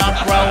cannot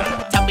grow.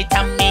 Tummy,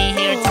 tummy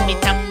here, tummy,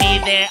 tummy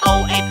there.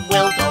 Oh, it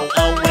will go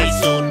away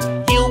soon.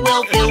 You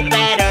will feel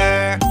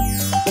better.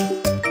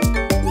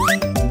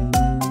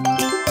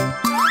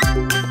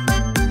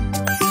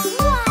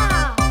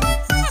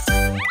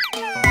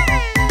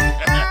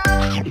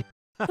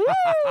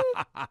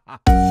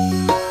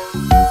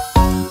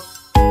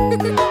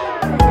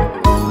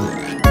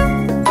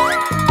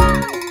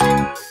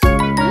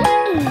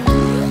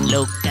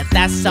 Look at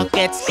that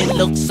sockets, it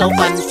looks so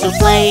fun to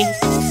play.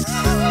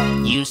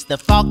 Use the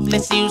fork,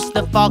 let's use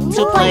the fork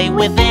to play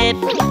with it.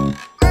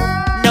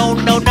 No,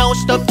 no, no,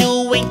 stop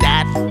doing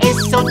that.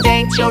 It's so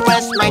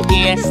dangerous, my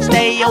dear.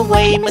 Stay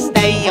away, must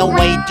stay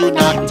away, do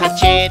not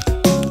touch it.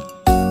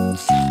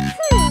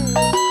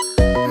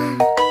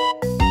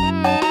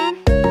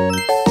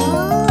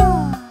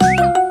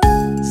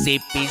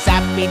 Zippy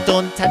zappy,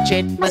 don't touch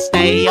it, must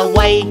stay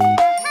away.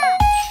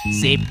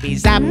 Zippy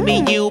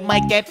zappy, you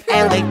might get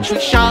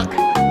electric shock.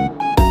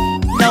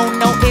 No,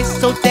 no, it's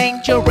so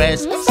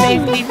dangerous.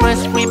 Safety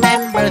first,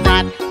 remember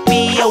that.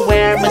 Be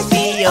aware, must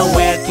be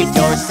aware, keep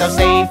yourself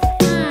safe.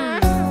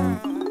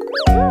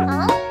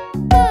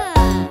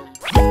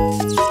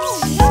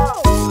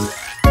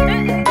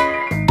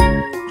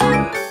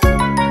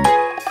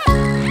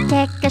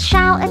 Take a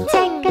shower,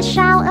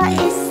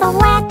 it's so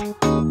wet.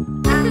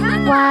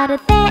 Water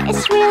there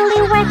is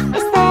really wet,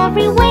 it's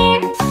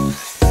everywhere.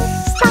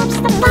 Stop,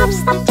 stop, stop,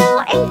 stop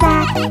doing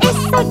that.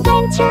 It's so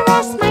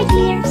dangerous, my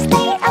dear.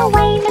 Stay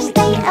away, no,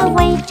 stay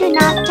away, do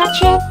not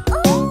touch it.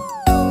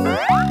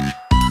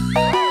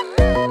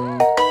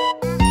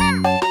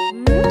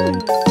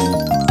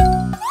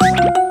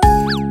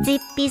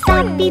 Zippy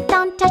zappy,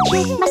 don't touch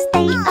it, must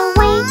stay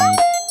away.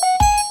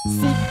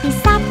 Zippy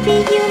zappy,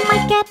 you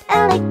might get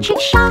electric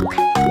shock.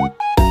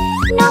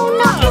 No,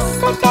 no, it's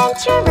so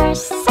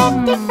dangerous.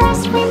 Safety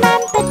first,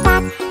 remember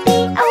that. Be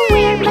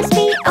aware, must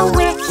be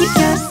aware, keep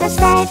yourself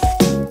safe.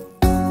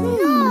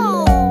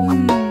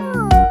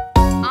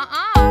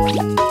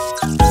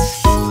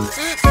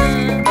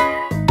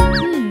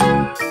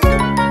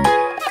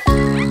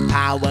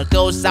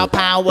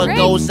 Power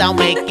goes out,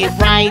 make it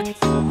right.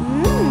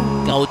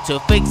 Go to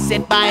fix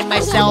it by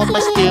myself,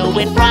 must do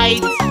it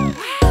right.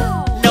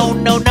 No,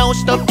 no, no,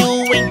 stop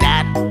doing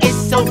that.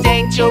 It's so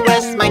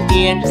dangerous, my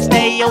dear.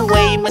 Stay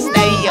away, must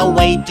stay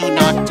away, do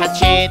not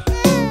touch it.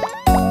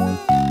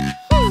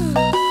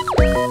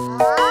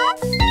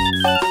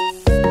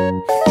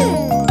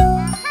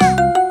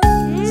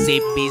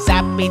 Zippy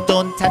zappy,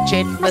 don't touch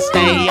it, must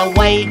stay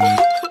away.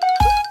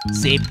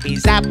 Zippy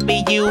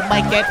zappy, you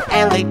might get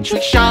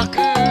electric shock.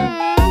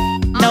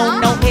 No,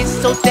 no, it's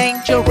so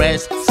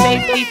dangerous.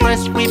 Safety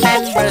first,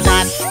 remember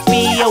that.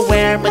 Be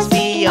aware, must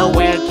be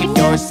aware, keep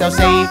yourself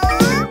safe.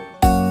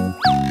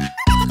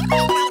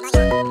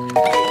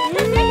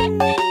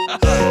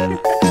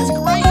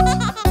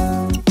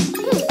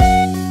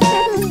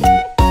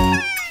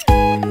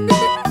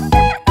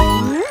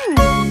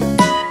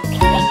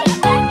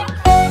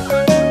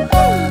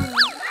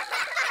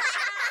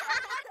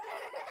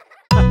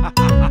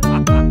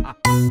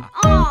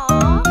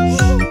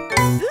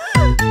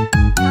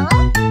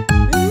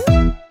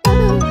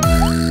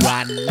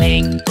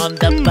 On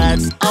the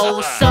bus,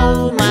 oh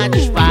so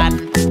much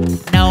fun.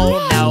 No,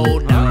 no,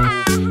 no,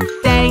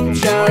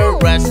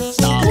 dangerous.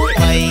 Stop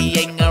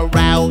playing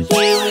around,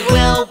 you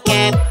will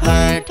get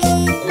hurt.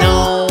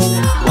 Know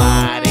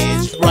what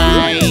is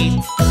right.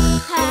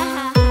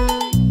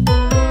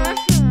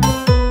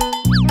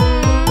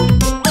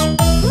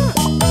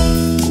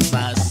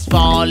 Must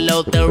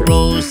follow the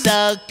rules,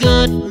 a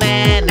good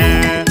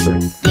manner.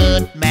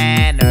 Good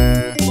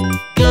manner,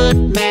 good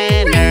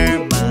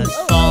manner. Must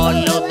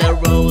follow the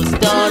rules,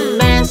 don't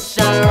mess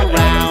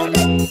around.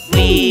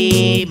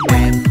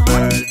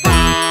 Remember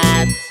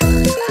that.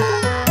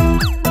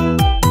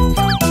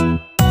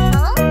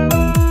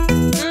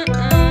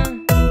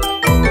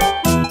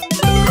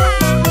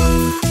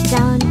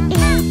 Don't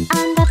eat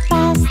on the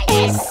bus,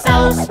 It's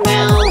so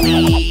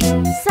smelly,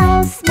 so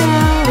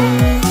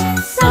smelly,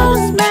 so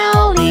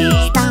smelly.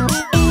 Stop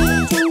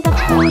eating the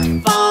food,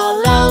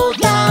 Follow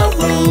the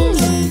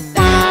rules,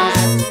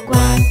 that's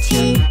what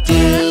you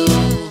do.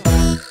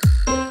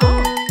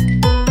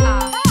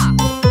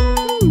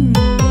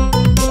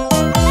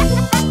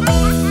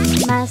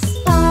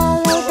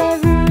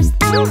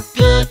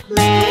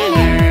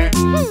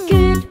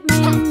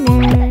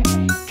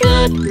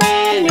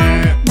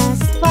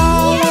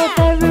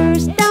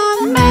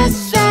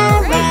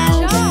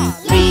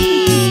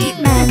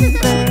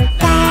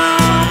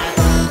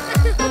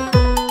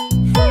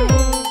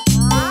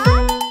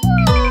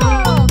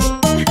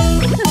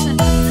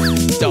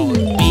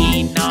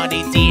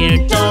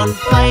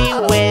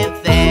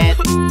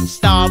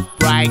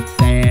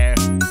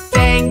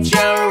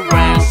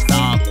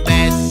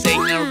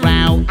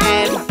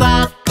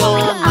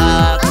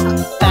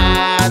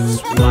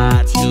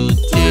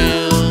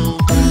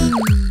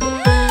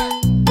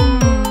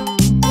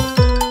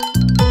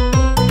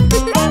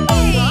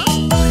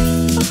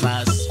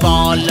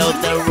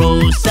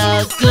 rules.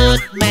 A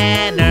good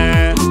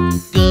manner,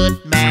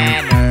 good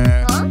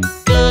manner,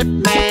 good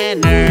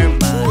manner.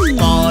 Must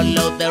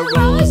follow the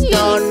rules,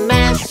 don't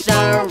mess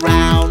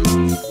around.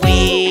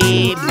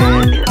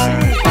 Remember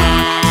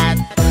that.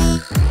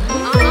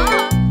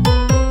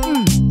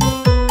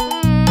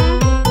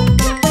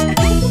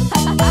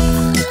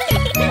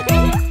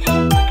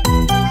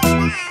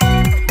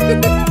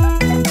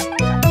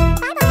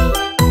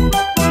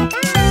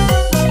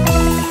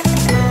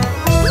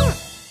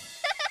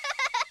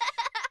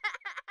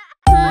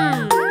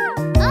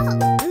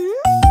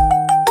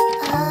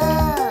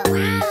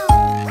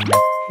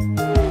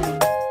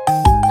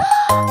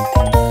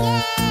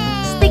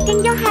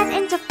 Sticking your head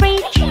in the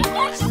fridge,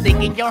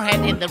 Sticking your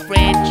hand in the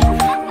fridge,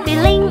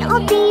 feeling all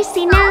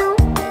dizzy now.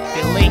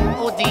 feeling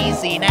all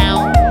dizzy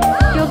now.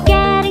 You're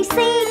getting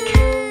sick,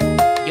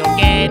 You're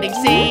getting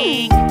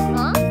sick.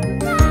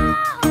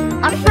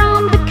 up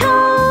from the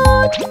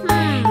cold.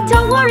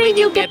 Don't worry,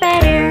 you'll get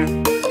better.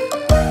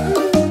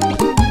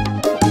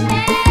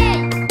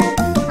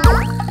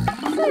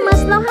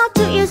 Must know how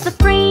to use the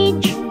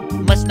fridge.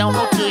 Must know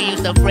how to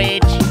use the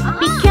fridge.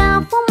 Be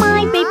careful,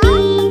 my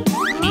baby.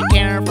 Be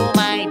careful,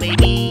 my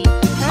baby.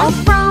 Up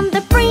from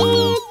the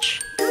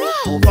fridge.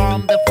 Oh,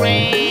 from the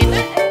fridge.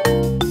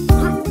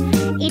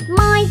 It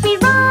might be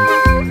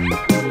wrong.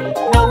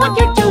 Know what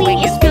you're doing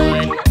is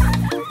good.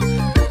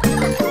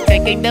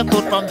 Taking the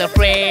food from the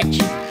fridge.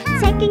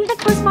 Taking the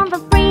food from the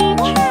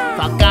fridge.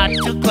 Forgot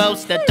to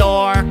close the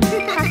door.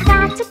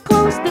 Forgot to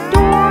close the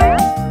door.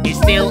 It's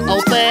still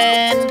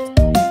open.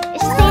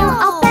 It's still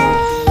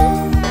open.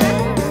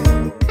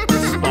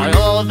 Spoil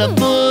all the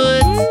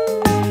foods.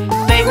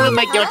 They will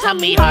make your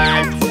tummy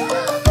hurt.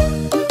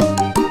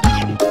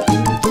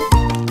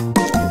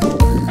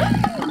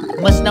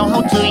 Must know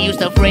how to use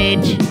the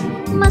fridge.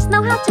 Must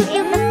know how to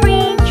use the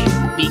fridge.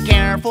 Be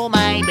careful,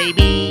 my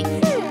baby.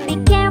 Be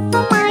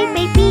careful, my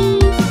baby.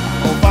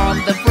 Oh, from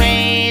the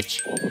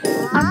fridge.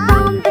 Up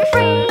from the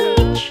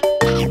fridge.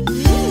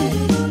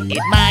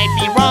 It might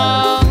be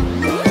wrong.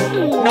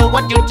 Know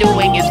what you're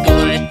doing is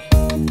good.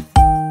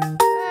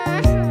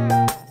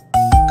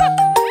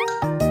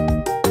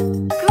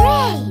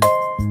 Great.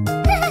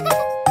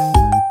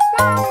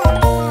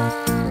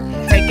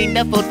 Taking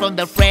the food from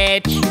the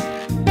fridge.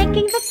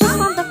 Taking the food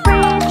from the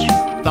fridge.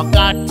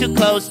 Forgot to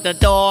close the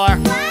door.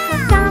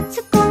 Forgot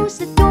to close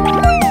the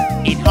door.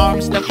 It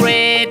harms the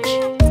fridge.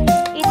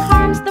 It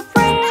harms the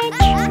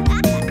fridge.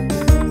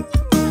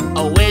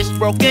 Oh, it's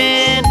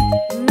broken.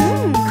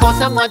 Call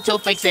someone to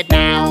fix it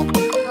now.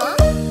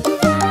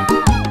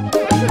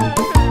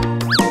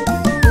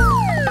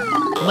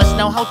 Must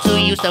know how to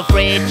use the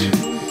fridge.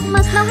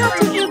 Must know how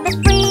to use the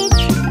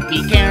fridge.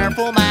 Be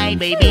careful, my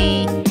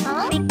baby.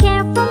 Be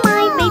careful,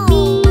 my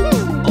baby.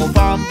 Oh,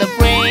 from the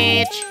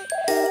fridge.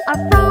 Up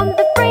from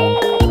the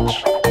fridge.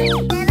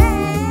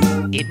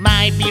 It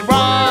might be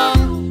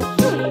wrong.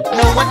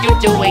 Know what you're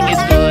doing is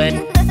good.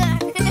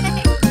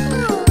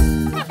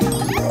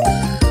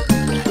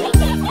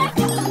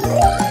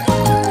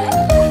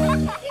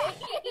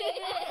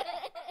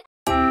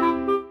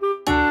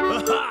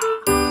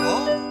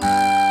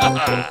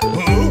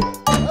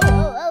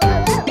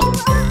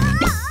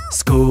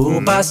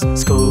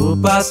 School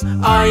bus,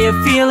 are you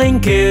feeling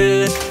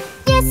good?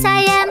 Yes,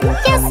 I am.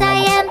 Yes, I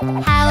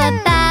am. How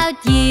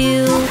about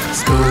you?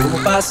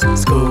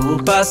 School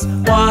bus,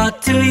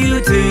 what do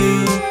you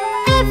do?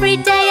 Every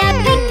day I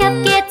pick up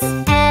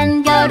kids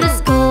and go to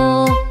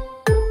school.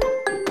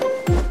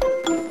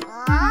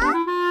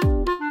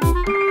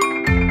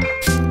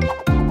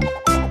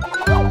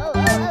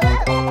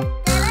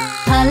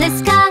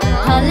 Police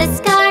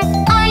car,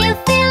 are you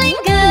feeling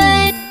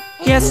good?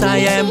 Yes, I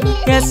am.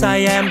 Yes, I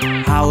am.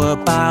 How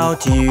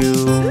about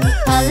you?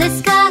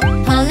 Police car,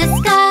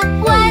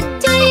 what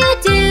do you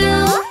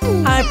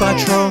do? I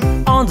patrol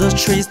on the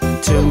streets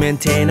to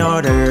maintain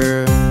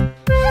order.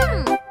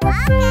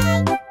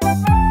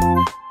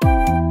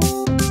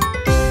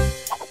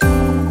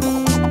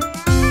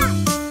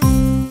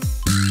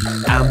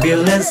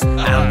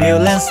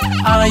 Ambulance,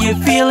 are you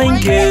feeling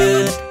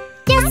good?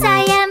 Yes,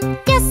 I am.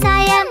 Yes,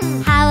 I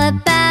am. How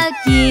about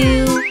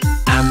you?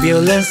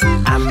 Ambulance,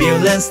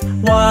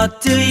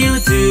 what do you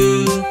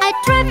do? I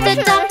drive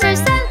the doctors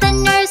and the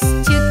nurse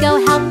to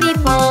go help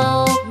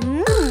people.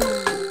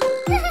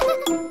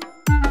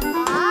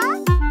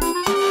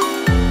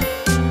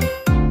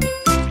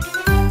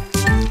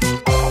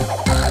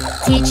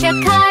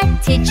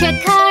 Teacher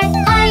car,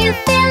 are you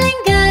feeling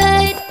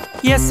good?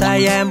 Yes, I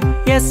am.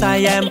 Yes, I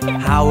am.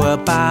 How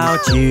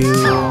about you?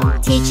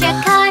 Teacher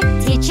car,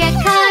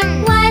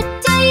 what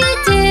do you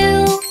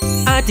do?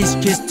 I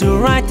teach kids to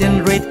write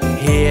and read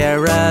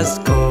here at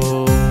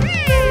school.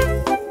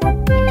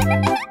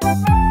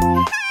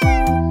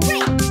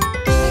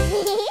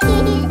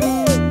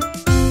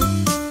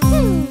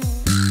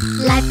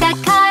 Like a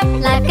car,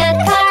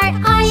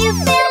 are you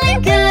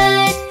feeling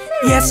good?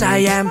 Yes, I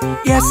am.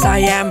 Yes, I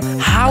am.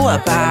 How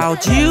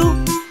about you?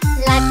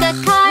 Like a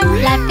car,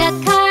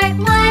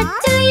 what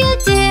do you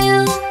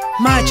do?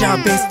 My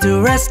job is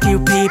to rescue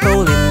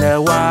people in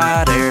the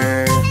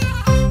water.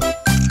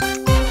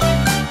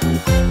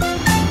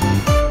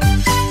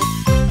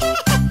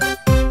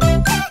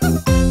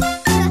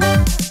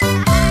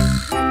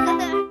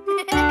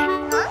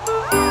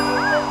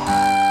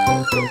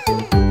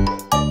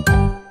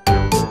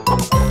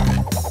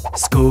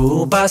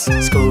 School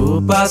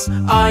bus,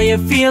 are you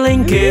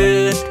feeling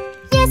good?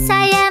 Yes,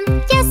 I am.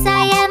 Yes,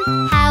 I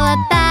am. How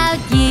about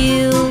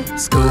you?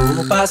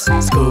 School bus,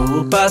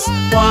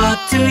 what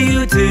do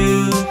you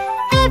do?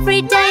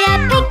 Every day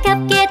I pick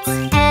up kids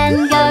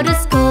and go to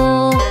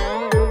school.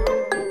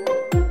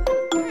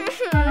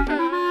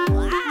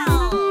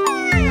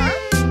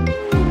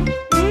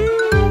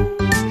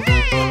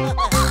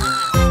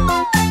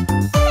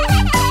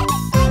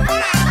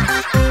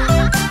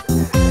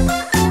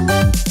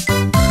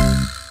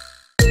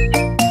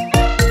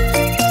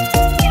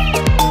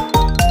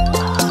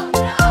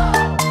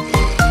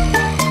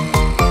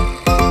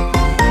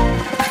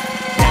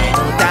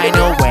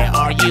 Dino, where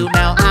are you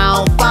now?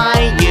 I'll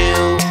find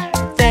you.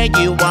 There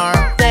you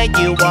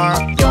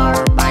are,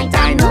 you're my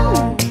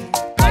dino.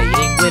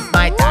 Playing with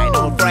my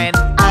dino friend,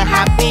 a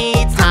happy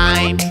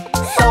time.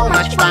 So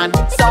much fun,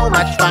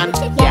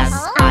 yes,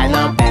 I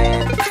love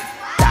it.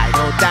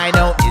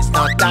 Dino is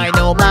not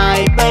dino,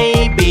 my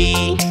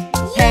baby.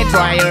 Hair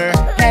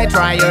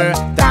dryer,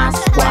 that's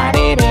what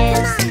it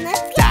is.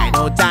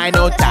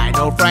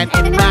 Dino friend,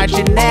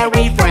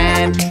 imaginary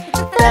friend.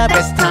 The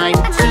best time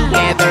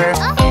together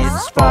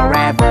is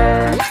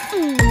forever.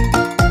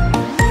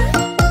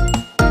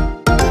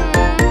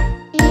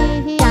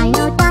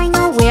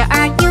 Dino, where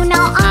are you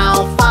now?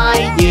 I'll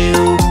find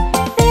you.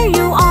 There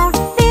you are,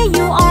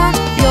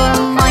 you're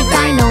my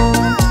dino.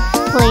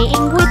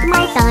 Playing with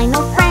my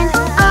dino friend,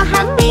 a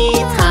happy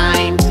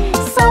time.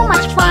 So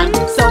much fun,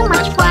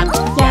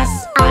 yes,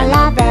 I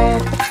love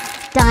it.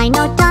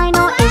 Dino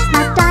is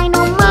not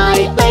dino, My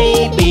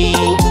baby.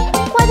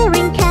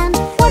 watering can,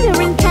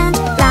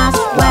 that's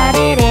what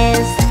it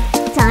is.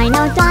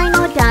 Dino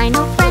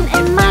friend,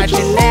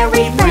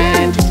 Imaginary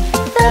friend.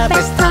 The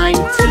best time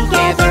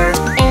together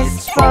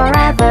is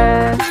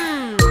forever.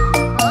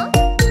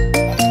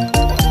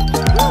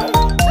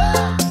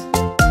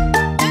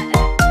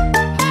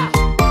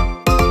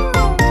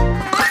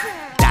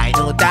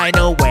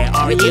 Dino, where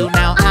are you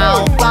now?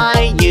 I'll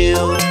find you.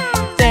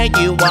 There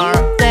you are,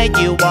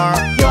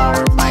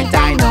 you're my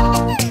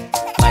dino.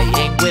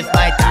 Playing with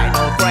my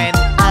dino friend,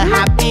 a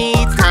happy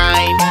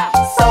time.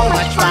 So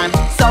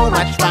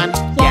much fun,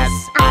 yes,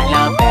 I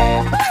love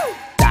it.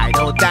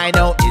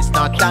 Dino is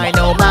not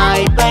dino,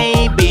 my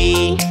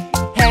baby.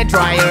 Hair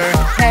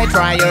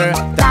dryer,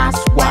 that's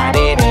what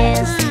it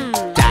is.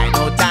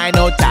 Dino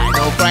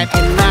friend,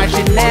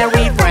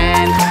 imaginary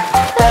friend.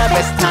 The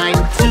best time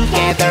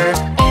together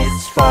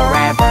is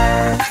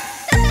forever.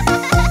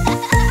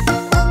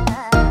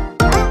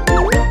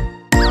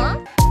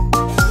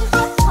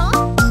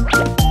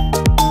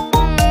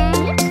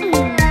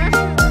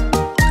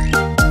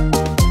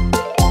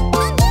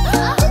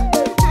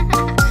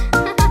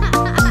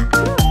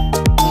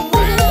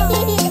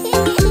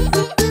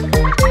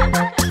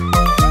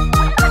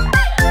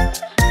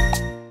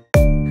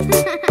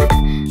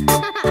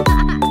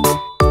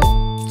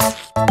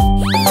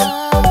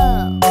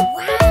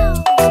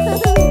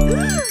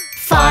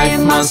 Five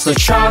monster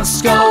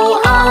trucks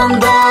go on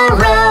the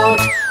road.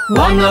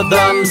 One of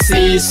them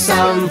sees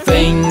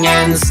something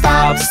and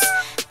stops.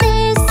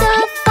 There's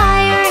a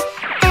fire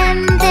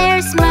and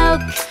there's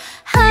smoke.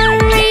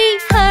 Hurry,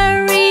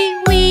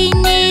 we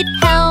need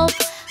help.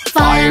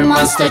 Fire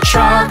monster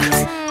truck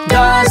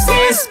does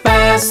his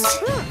best.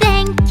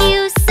 Thank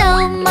you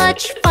so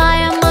much,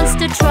 Fire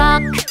Monster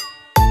Truck.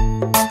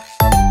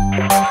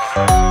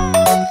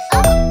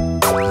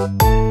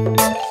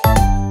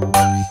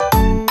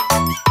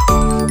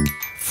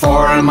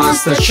 Four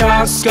monster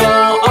trucks go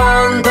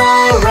on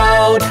the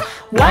road.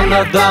 One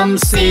of them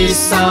sees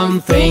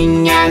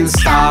something and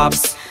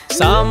stops.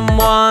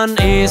 Someone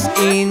is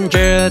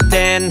injured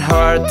and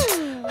hurt.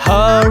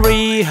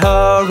 Hurry,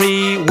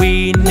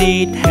 we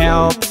need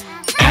help.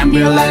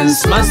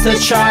 Ambulance monster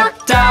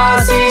truck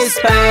does his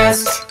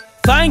best.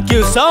 Thank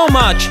you so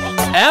much,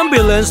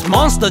 Ambulance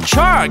Monster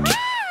Truck.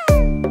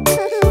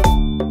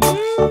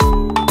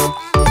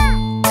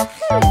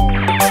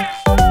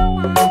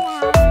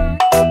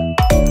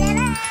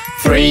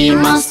 Three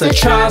monster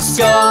trucks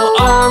go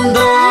on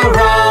the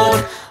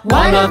road.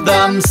 One of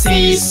them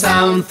sees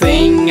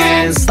something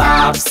and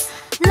stops.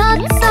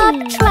 Lots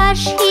of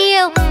trash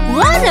here,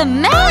 what a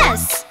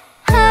mess!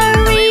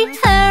 Hurry,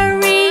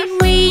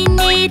 we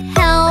need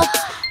help.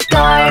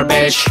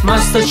 Garbage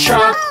monster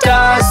truck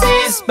does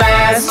his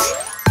best.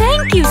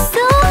 Thank you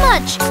so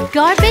much,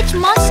 Garbage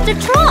Monster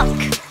Truck.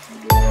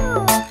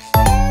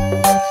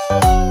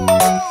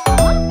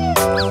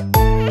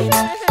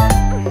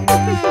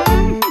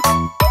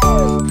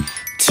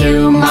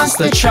 Two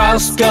monster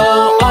trucks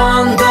go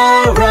on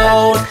the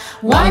road.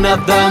 One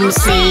of them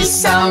sees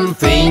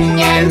something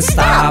and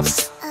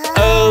stops.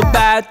 A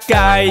bad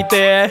guy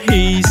there,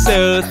 he's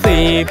a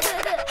thief.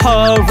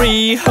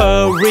 Hurry,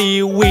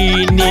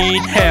 we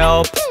need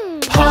help.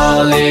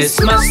 Police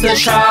monster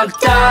truck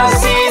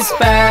does his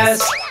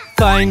best.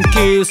 Thank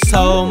you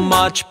so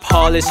much,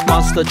 Police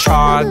Monster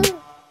Truck.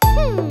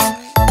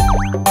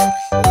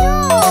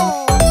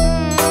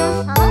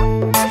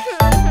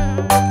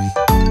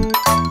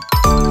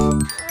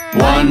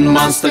 One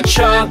monster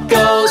truck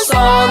goes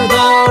on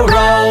the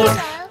road.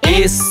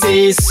 It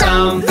sees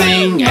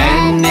something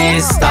and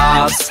it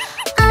stops.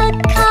 A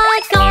car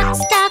got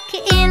stuck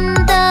in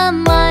the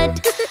mud.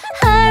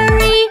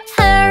 Hurry,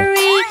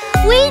 hurry,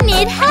 we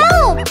need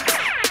help.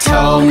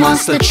 Tow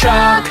monster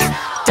truck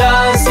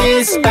does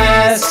its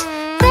best.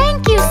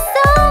 Thank you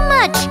so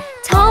much,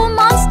 Tow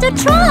Monster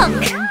Truck.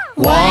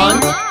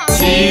 1,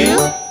 2,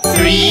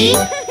 3,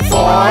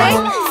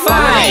 4,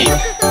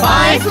 5.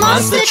 5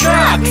 monster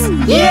trucks!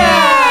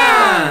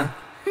 Yeah!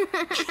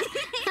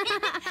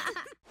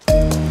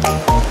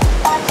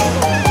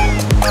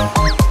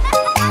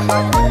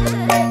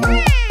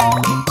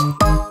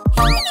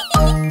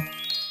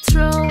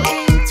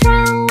 Throwing,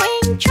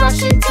 throwing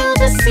trash into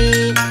the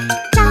sea.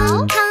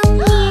 Don't come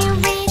near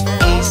it,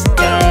 It's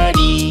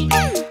dirty.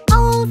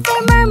 oh the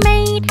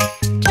mermaid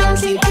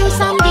turns into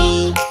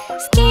zombie.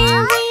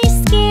 Scary,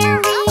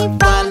 scary,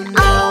 run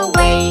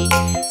away.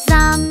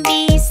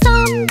 Zombie,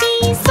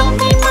 zombie,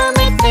 zombie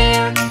mermaid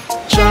there.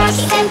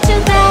 Trash into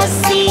the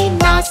sea,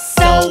 not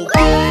so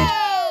good.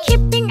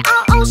 Keeping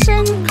our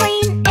ocean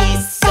clean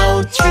is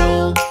so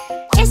true.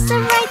 It's the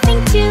right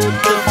thing to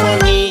do for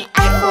me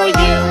and for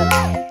you.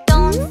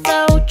 Don't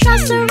throw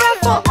trash around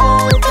for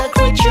all the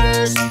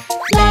creatures.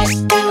 Let's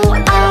do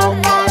our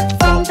part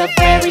from the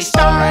very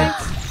start.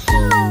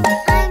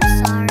 I'm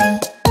sorry.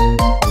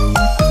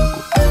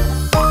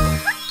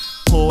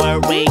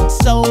 Pouring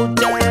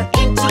soda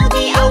into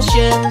the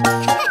ocean.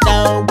 The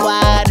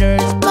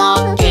water's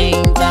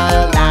blocking the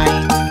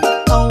light.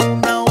 Oh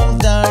no,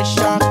 the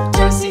shark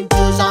turns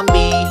into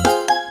zombie.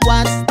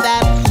 What's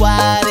that?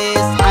 What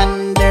is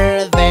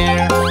under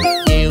there?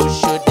 You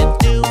shouldn't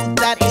do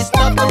that, it's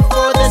not good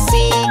for the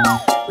sea.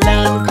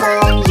 Learn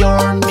from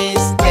your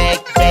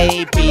mistake,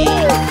 baby.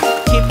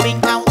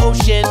 Keeping our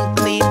ocean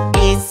clean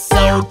is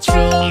so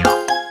true.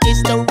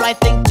 It's the right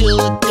thing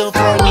to do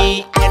for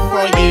me and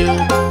for you.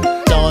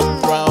 Don't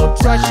throw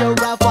trash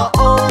around for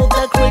all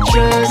the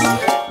creatures.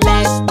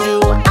 Let's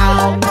do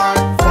our part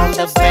from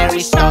the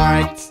very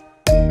start.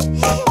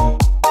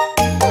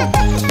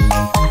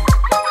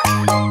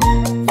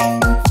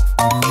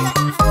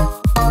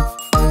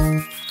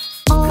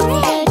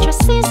 Creatures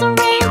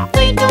scissoring,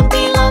 they don't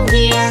belong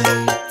here.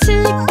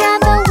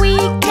 Together we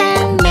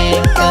can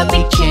make a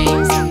big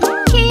change.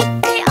 Keep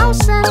the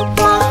ocean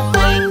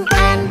flowing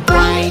and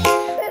bright.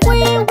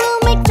 We will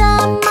make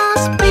the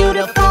most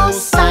beautiful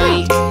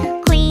sight.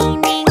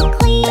 Cleaning,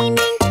 cleaning,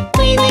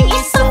 cleaning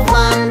is so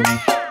fun.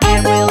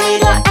 Every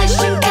little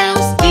action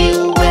counts,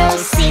 you will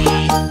see.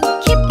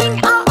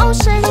 Keeping our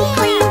ocean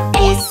clean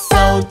is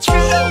so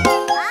true.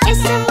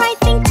 It's the right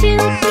thing to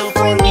do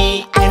for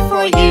me and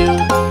for you.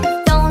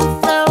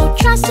 Don't throw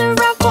trash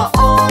around for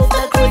all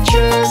the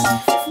creatures.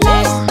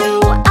 Let's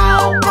do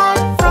our part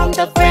from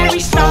the very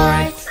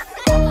start.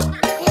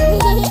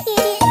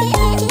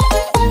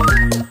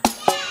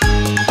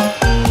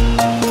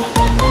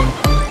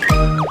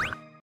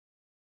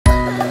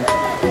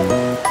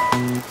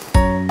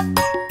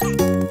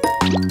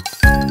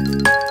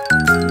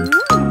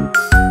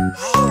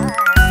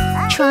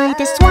 Try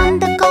this one,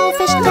 the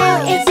goldfish tail.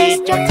 Is this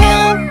your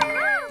tail?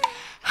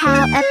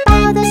 How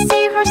about the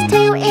seahorse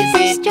tail? Is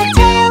this your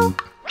tail?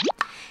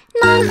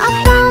 None of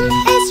them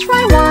is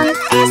right. One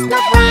is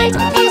not right.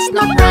 It's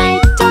not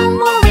right. Don't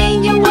worry,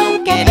 you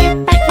will get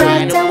it back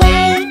right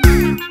away.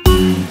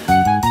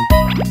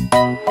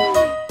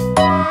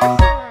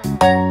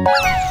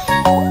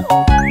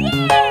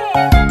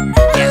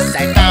 Yes,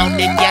 I found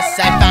it, yes,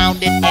 I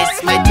found it,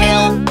 it's my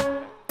tail.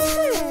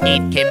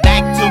 It came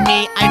back to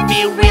me, I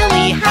feel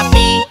really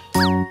happy.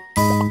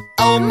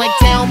 Oh, my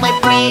tail, my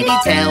pretty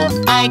tail,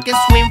 I can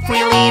swim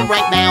freely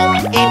right now.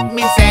 It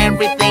means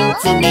everything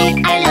to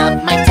me, I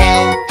love my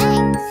tail.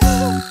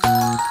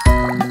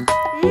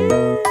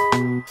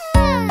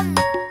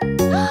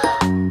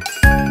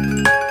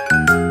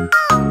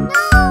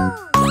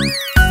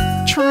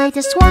 Try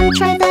this one,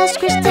 try the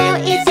squirrel's tail.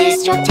 Is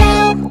this your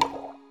tail?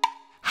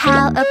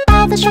 How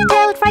about the shark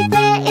tail right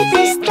there? Is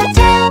this the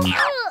tail?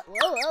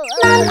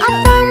 None of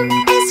them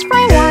is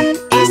right. One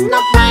is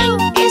not right.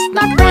 It's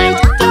not right.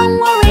 Don't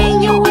worry,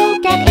 you will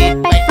get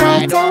it back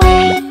right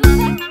away.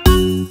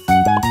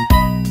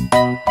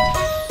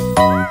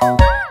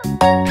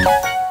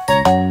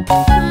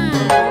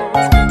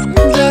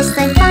 Yes,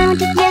 I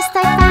found it. Yes,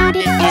 I found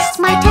it. It's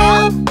my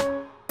tail.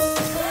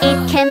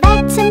 It came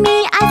back to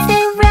me. I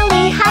feel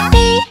really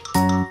happy.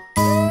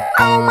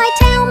 Oh, my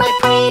tail, my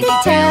pretty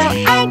tail.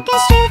 I can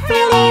swim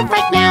freely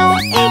right now.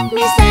 It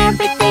means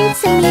everything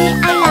to me.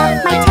 I love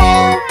my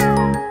tail.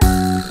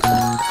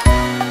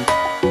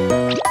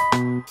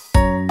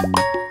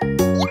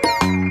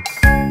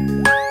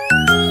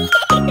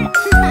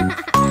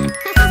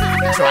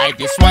 Try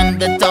this one,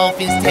 the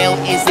dolphin's tail,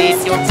 is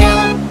it your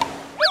tail?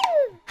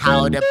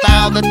 How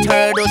about the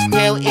turtle's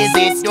tail, is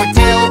it your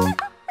tail?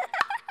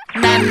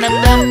 None of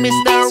them is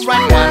the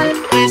right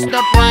one. It's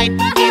not right,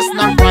 it's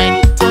not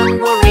right. Don't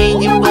worry,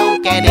 you will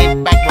get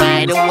it back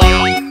right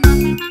away.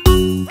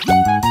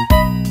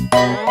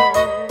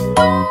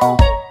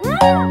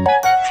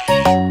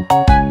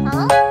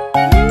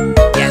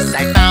 Yes,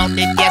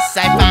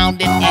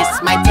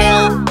 lost my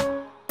tail.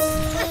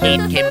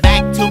 It came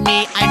back to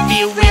me, I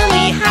feel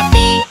really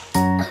happy.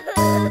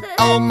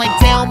 Oh my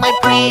tail, my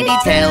pretty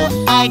tail,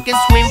 I can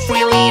swim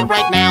freely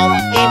right now.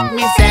 It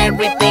means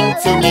everything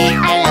to me,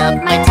 I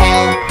love my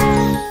tail.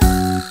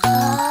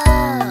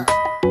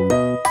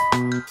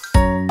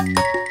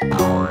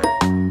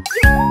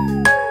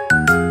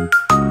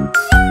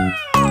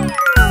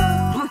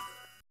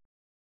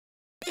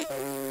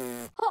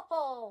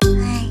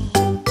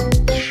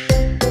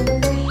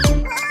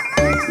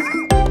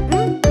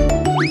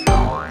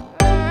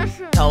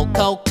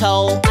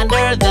 Coco,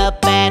 under the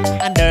bed,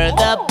 under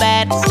the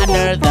bed,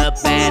 under the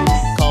bed.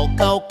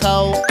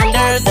 Coco,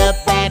 under the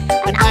bed,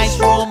 an ice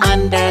room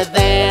under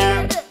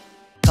there.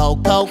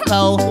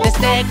 Coco, let's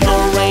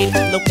decorate,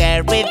 look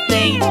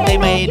everything they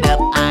made of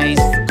ice.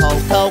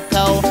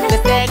 Coco,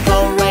 let's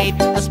decorate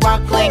a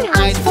sparkling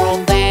ice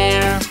room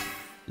there.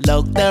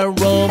 Look, the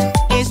room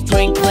is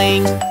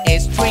twinkling,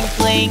 it's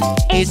twinkling,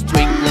 it's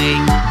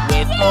twinkling.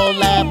 With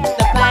all of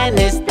the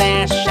planets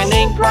there,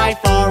 shining bright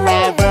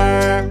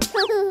forever.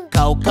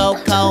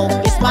 Coco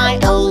is my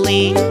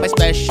only, my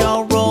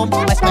special room,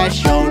 my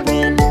special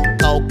room.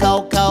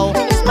 Coco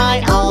is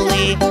my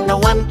only, no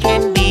one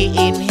can be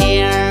in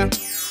here.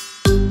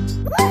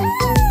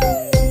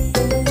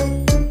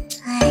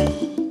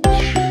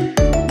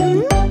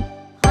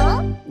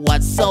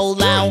 What's so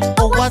loud?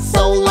 Oh, what's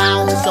so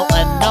loud? So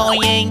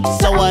annoying,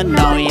 so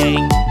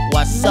annoying.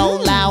 What's so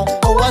loud?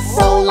 Oh, what's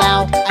so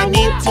loud? I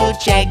need to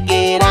check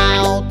it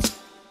out.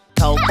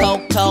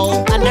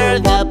 Coco, under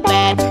the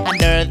bed,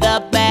 under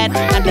the bed,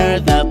 under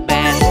the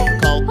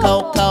bed.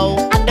 Coco,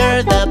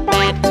 under the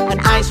bed, an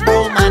ice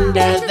room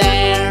under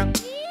there.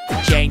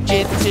 Change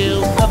it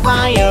to a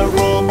fire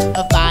room,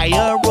 a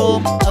fire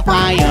room, a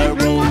fire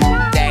room.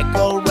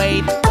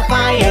 Decorate a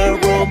fire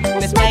room,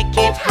 let's make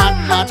it hot,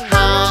 hot,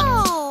 hot.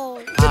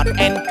 Hot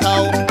and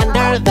cold,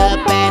 under the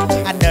bed,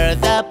 under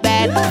the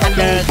bed,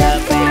 under the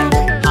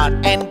bed. Hot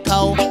and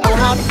cold, oh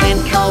hot and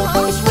cold,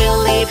 it's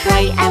really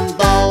bright and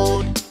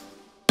bold.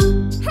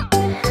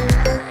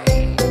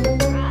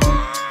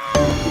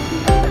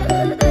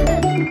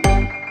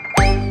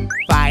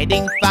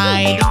 Fighting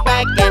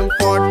back and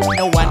forth,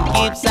 no one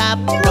gives up,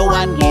 no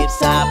one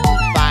gives up.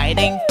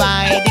 Fighting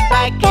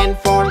back and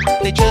forth,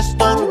 they just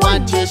don't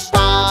want to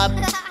stop.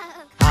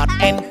 Hot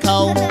and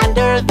cold,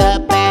 under the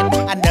bed,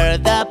 under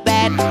the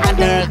bed,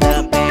 under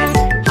the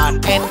bed.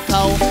 Hot and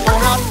cold, oh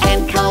hot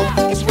and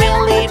cold, it's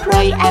really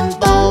bright and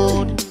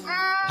bold.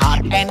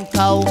 Hot and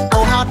cold,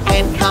 oh hot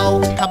and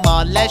cold, come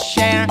on let's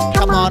share,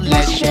 come on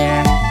let's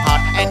share.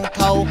 Hot and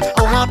cold,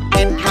 oh hot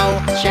and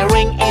cold,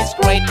 sharing is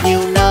great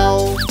you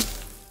know.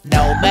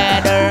 No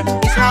matter,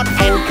 it's hot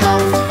and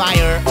cold,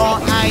 fire or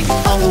ice,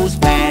 oh who's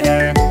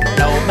better?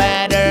 No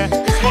matter,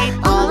 it's heat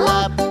or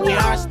love, we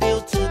are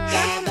still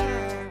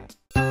together.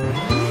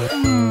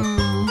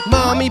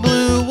 Mommy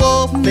Blue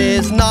Wolf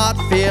is not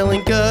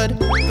feeling good.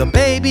 The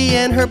baby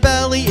in her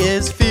belly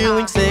is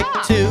feeling sick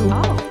too.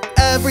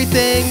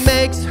 Everything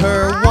makes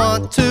her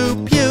want to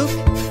puke.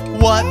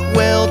 What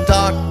will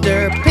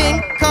Dr.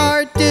 Pink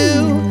Car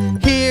do?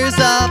 Here's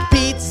a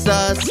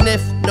pizza,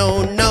 sniff,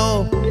 no,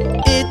 no.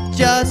 It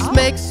just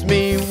makes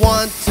me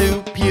want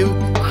to puke.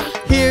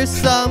 Here's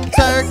some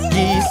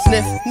turkey,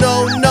 sniff,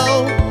 no,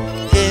 no.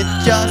 It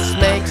just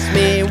makes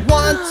me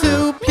want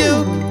to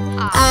puke.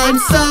 I'm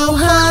so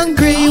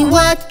hungry,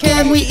 what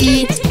can we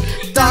eat?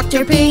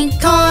 Dr. Pink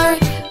Car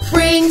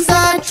brings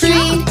a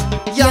treat.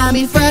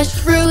 Yummy fresh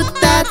fruit,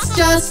 that's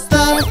just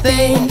the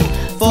thing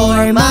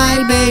for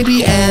my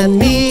baby and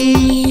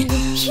me.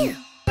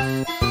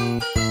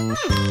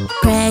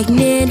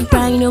 Pregnant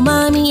rhino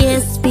mommy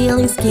is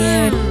feeling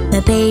scared.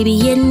 The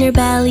baby in her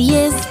belly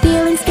is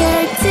feeling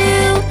scared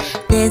too.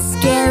 This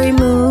scary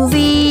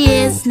movie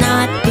is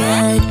not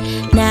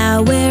good.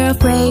 Now we're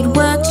afraid,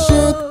 what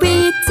should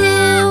we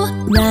do?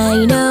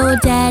 Rhino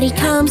Daddy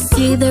comes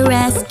to the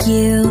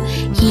rescue.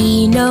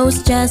 He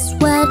knows just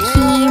what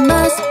he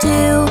must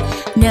do.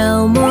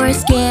 No more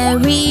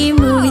scary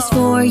movies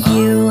for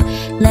you.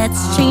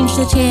 Let's change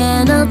the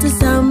channel to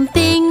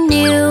something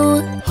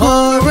new.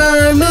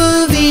 Horror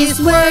movies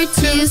were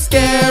too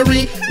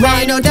scary.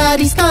 Rhino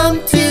Daddies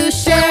come to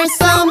share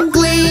some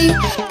glee.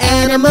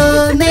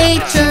 Animal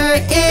nature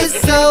is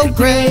so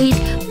great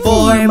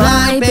for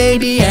my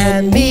baby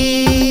and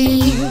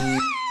me.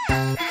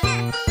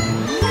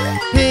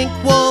 Pink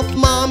Wolf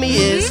Mommy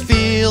is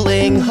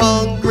feeling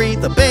hungry.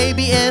 The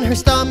baby in her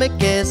stomach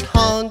is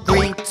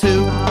hungry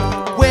too.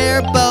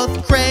 We're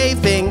both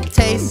craving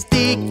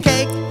tasty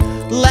cake.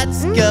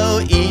 Let's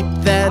go eat,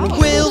 then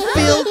we'll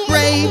feel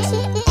great.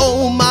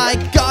 Oh my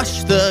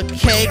gosh, the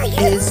cake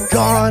is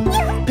gone.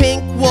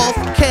 Pink Wolf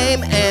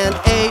came and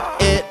ate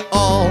it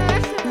all.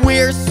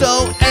 We're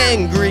so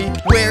angry,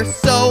 we're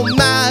so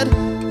mad.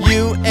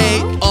 You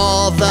ate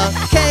all the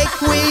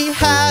cake we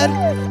had.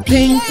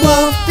 Pink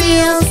Wolf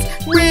feels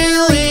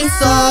really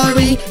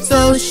sorry,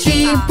 so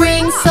she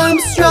brings some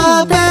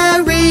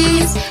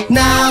strawberries.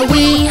 Now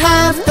we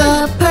have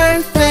the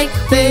perfect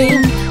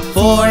thing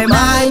for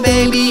my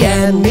baby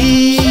and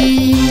me.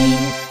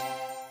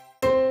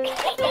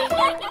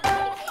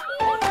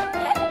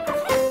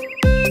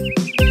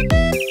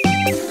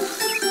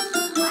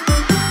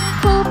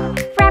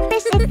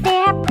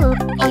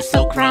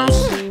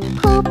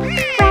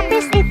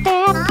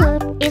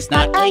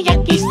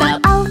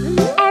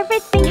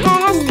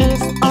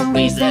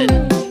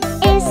 reason.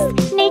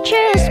 It's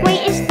nature's way,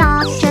 it's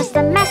not just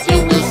a mess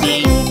you will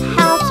see.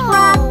 Helps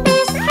rock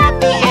this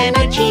happy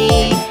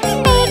Energy.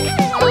 make.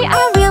 We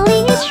are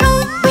really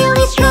strong,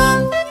 really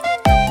strong.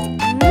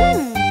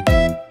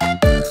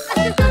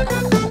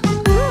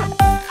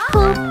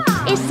 Poop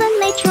is a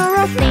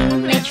natural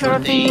thing, natural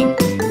thing.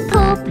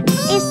 Poop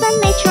is a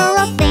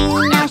natural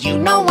thing. Now you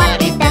know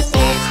what it does.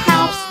 It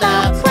helps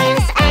the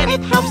plants and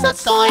it helps the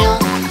soil.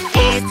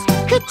 It's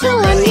good to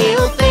learn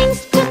new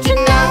things, good to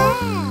know.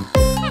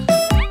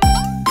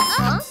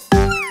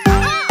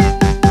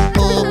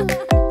 Poop,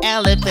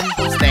 elephant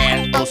poops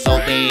there, oh so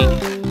big.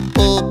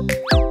 Poop,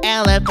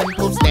 elephant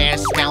poops there,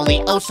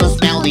 smelly, oh so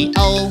smelly,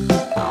 oh.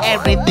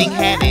 Everything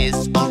had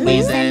its own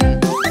reason.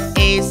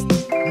 It's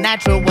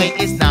natural way,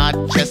 it's not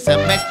just a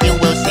mess you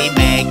will see.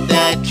 Make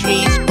the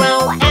trees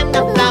grow and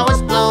the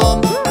flowers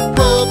bloom.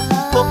 Poop,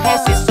 poop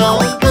has its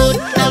own good,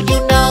 now you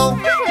know.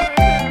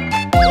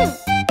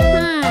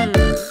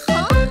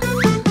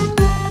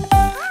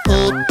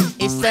 Poop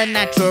is a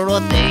natural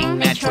thing,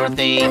 natural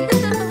thing.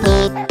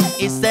 Poop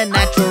is a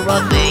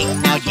natural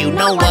thing, now you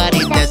know what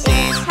it does.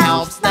 It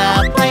helps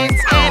the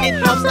plants and it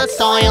helps the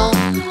soil.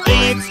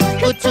 It's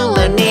good to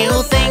learn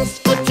new things,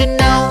 good to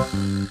know.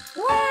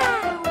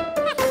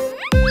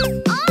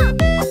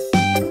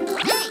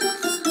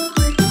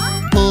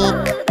 Poop,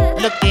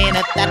 looking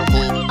at that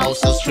poop, oh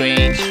so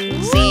strange.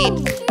 Seed,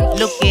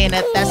 looking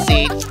at that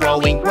seed,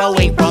 growing,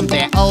 growing from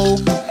there. Oh,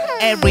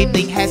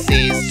 everything has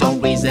its own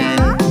reason.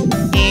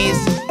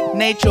 It's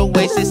nature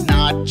ways, it's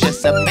not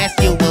just a mess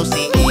you will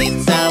see.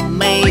 It's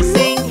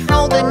amazing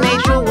how the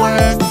nature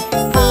works.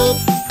 Poop,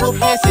 poop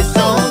has its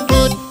own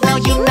good, now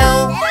you know.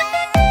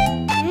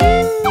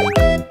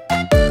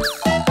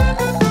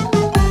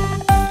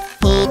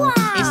 Poop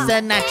is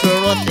a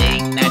natural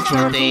thing,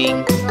 natural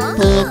thing.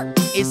 Poop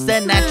is a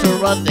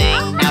natural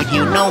thing, now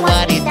you know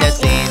what it does.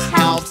 It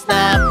helps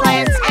the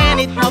plants and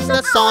it helps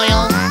the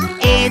soil.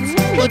 It's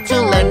good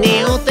to learn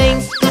new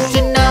things, good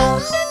to know.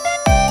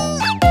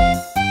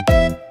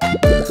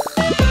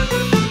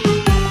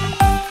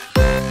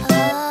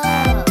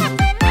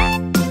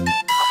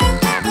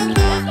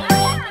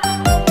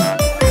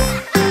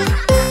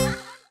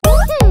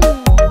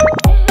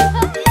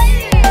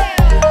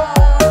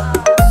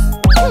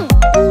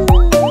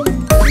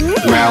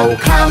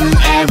 Welcome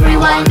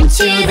everyone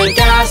to the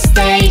gas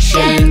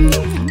station.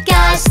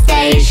 Gas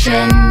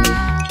station.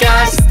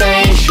 Gas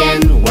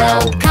station.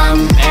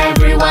 Welcome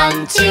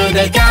everyone to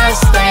the gas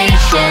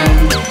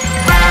station.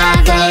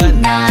 Have a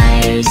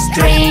nice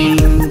drink.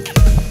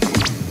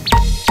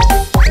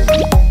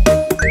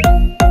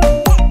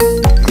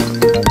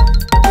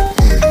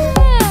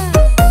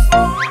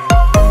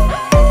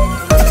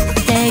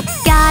 The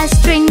gas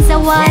drinks are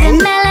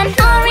watermelon,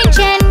 orange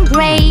and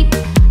grape.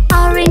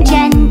 Orange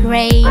and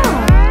grape.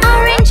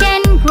 Orange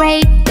and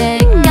grape. The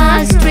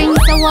gas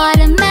drinks are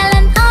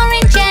watermelon,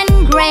 orange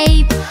and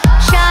grape.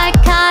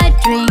 Shortcut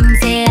drinks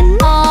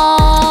it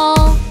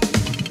all.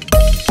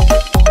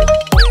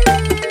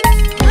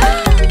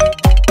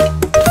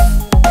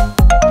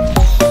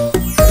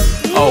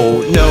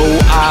 Oh no,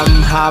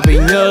 I'm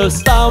having a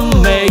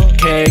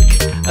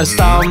stomachache, a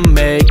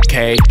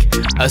stomachache,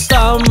 a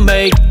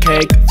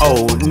stomachache.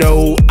 Oh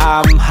no,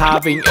 I'm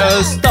having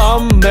a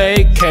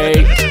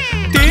stomachache.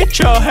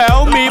 Teacher,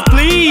 help me,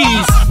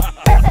 please.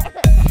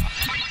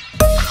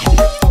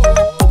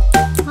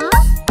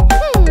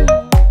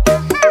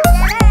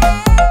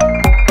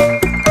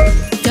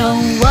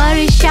 Don't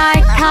worry,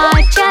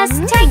 shortcut,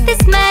 just take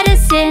this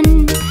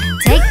medicine.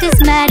 Take this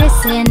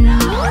medicine.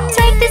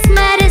 Take this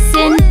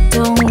medicine.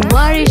 Don't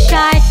worry,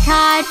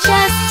 shortcut,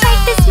 just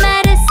take this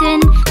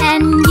medicine,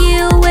 and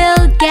you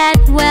will get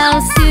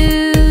well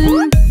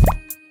soon.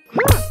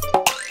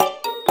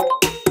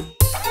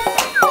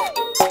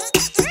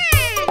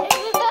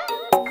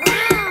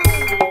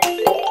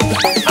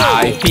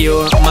 I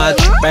feel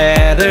much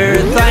better,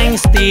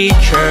 thanks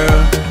teacher.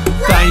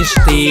 Thanks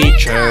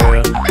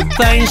teacher.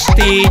 Thanks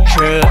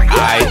teacher.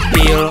 I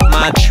feel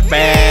much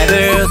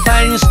better,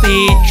 thanks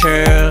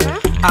teacher.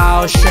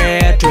 I'll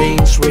share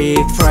drinks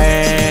with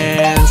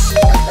friends.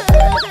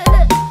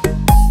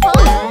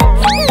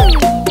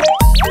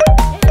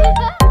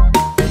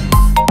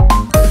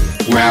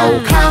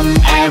 Welcome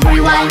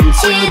everyone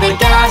to the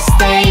gas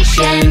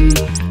station.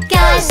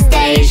 Gas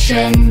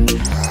station.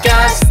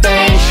 Gas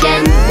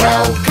station.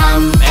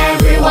 Welcome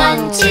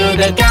everyone to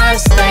the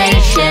gas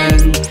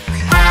station.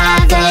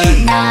 Have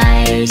a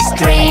nice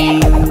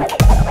drink.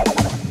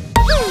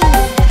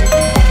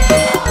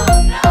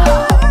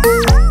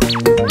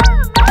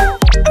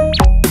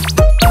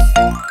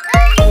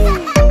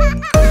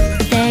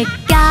 The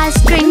gas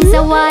drinks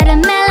are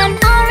watermelon,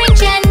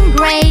 orange and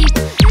grape.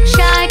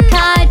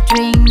 Shortcut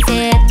drinks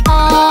it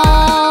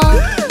all.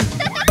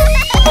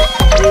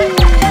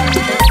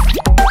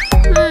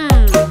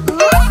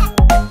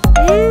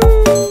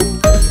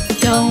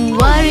 Don't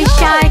worry,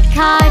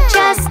 shortcut,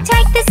 just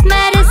take this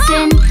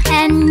medicine,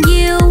 and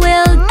you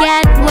will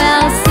get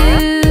well soon.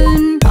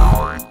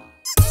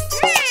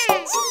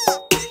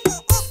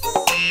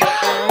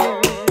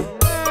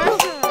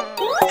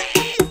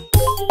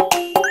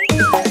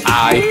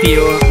 I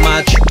feel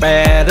much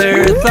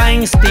better.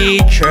 Thanks,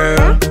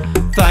 teacher.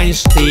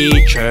 Thanks,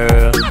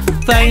 teacher.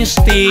 Thanks,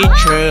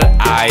 teacher.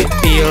 I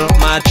feel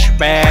much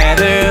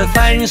better.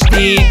 Thanks,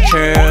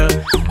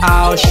 teacher.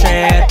 I'll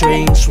share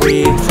drinks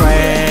with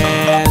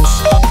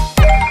friends.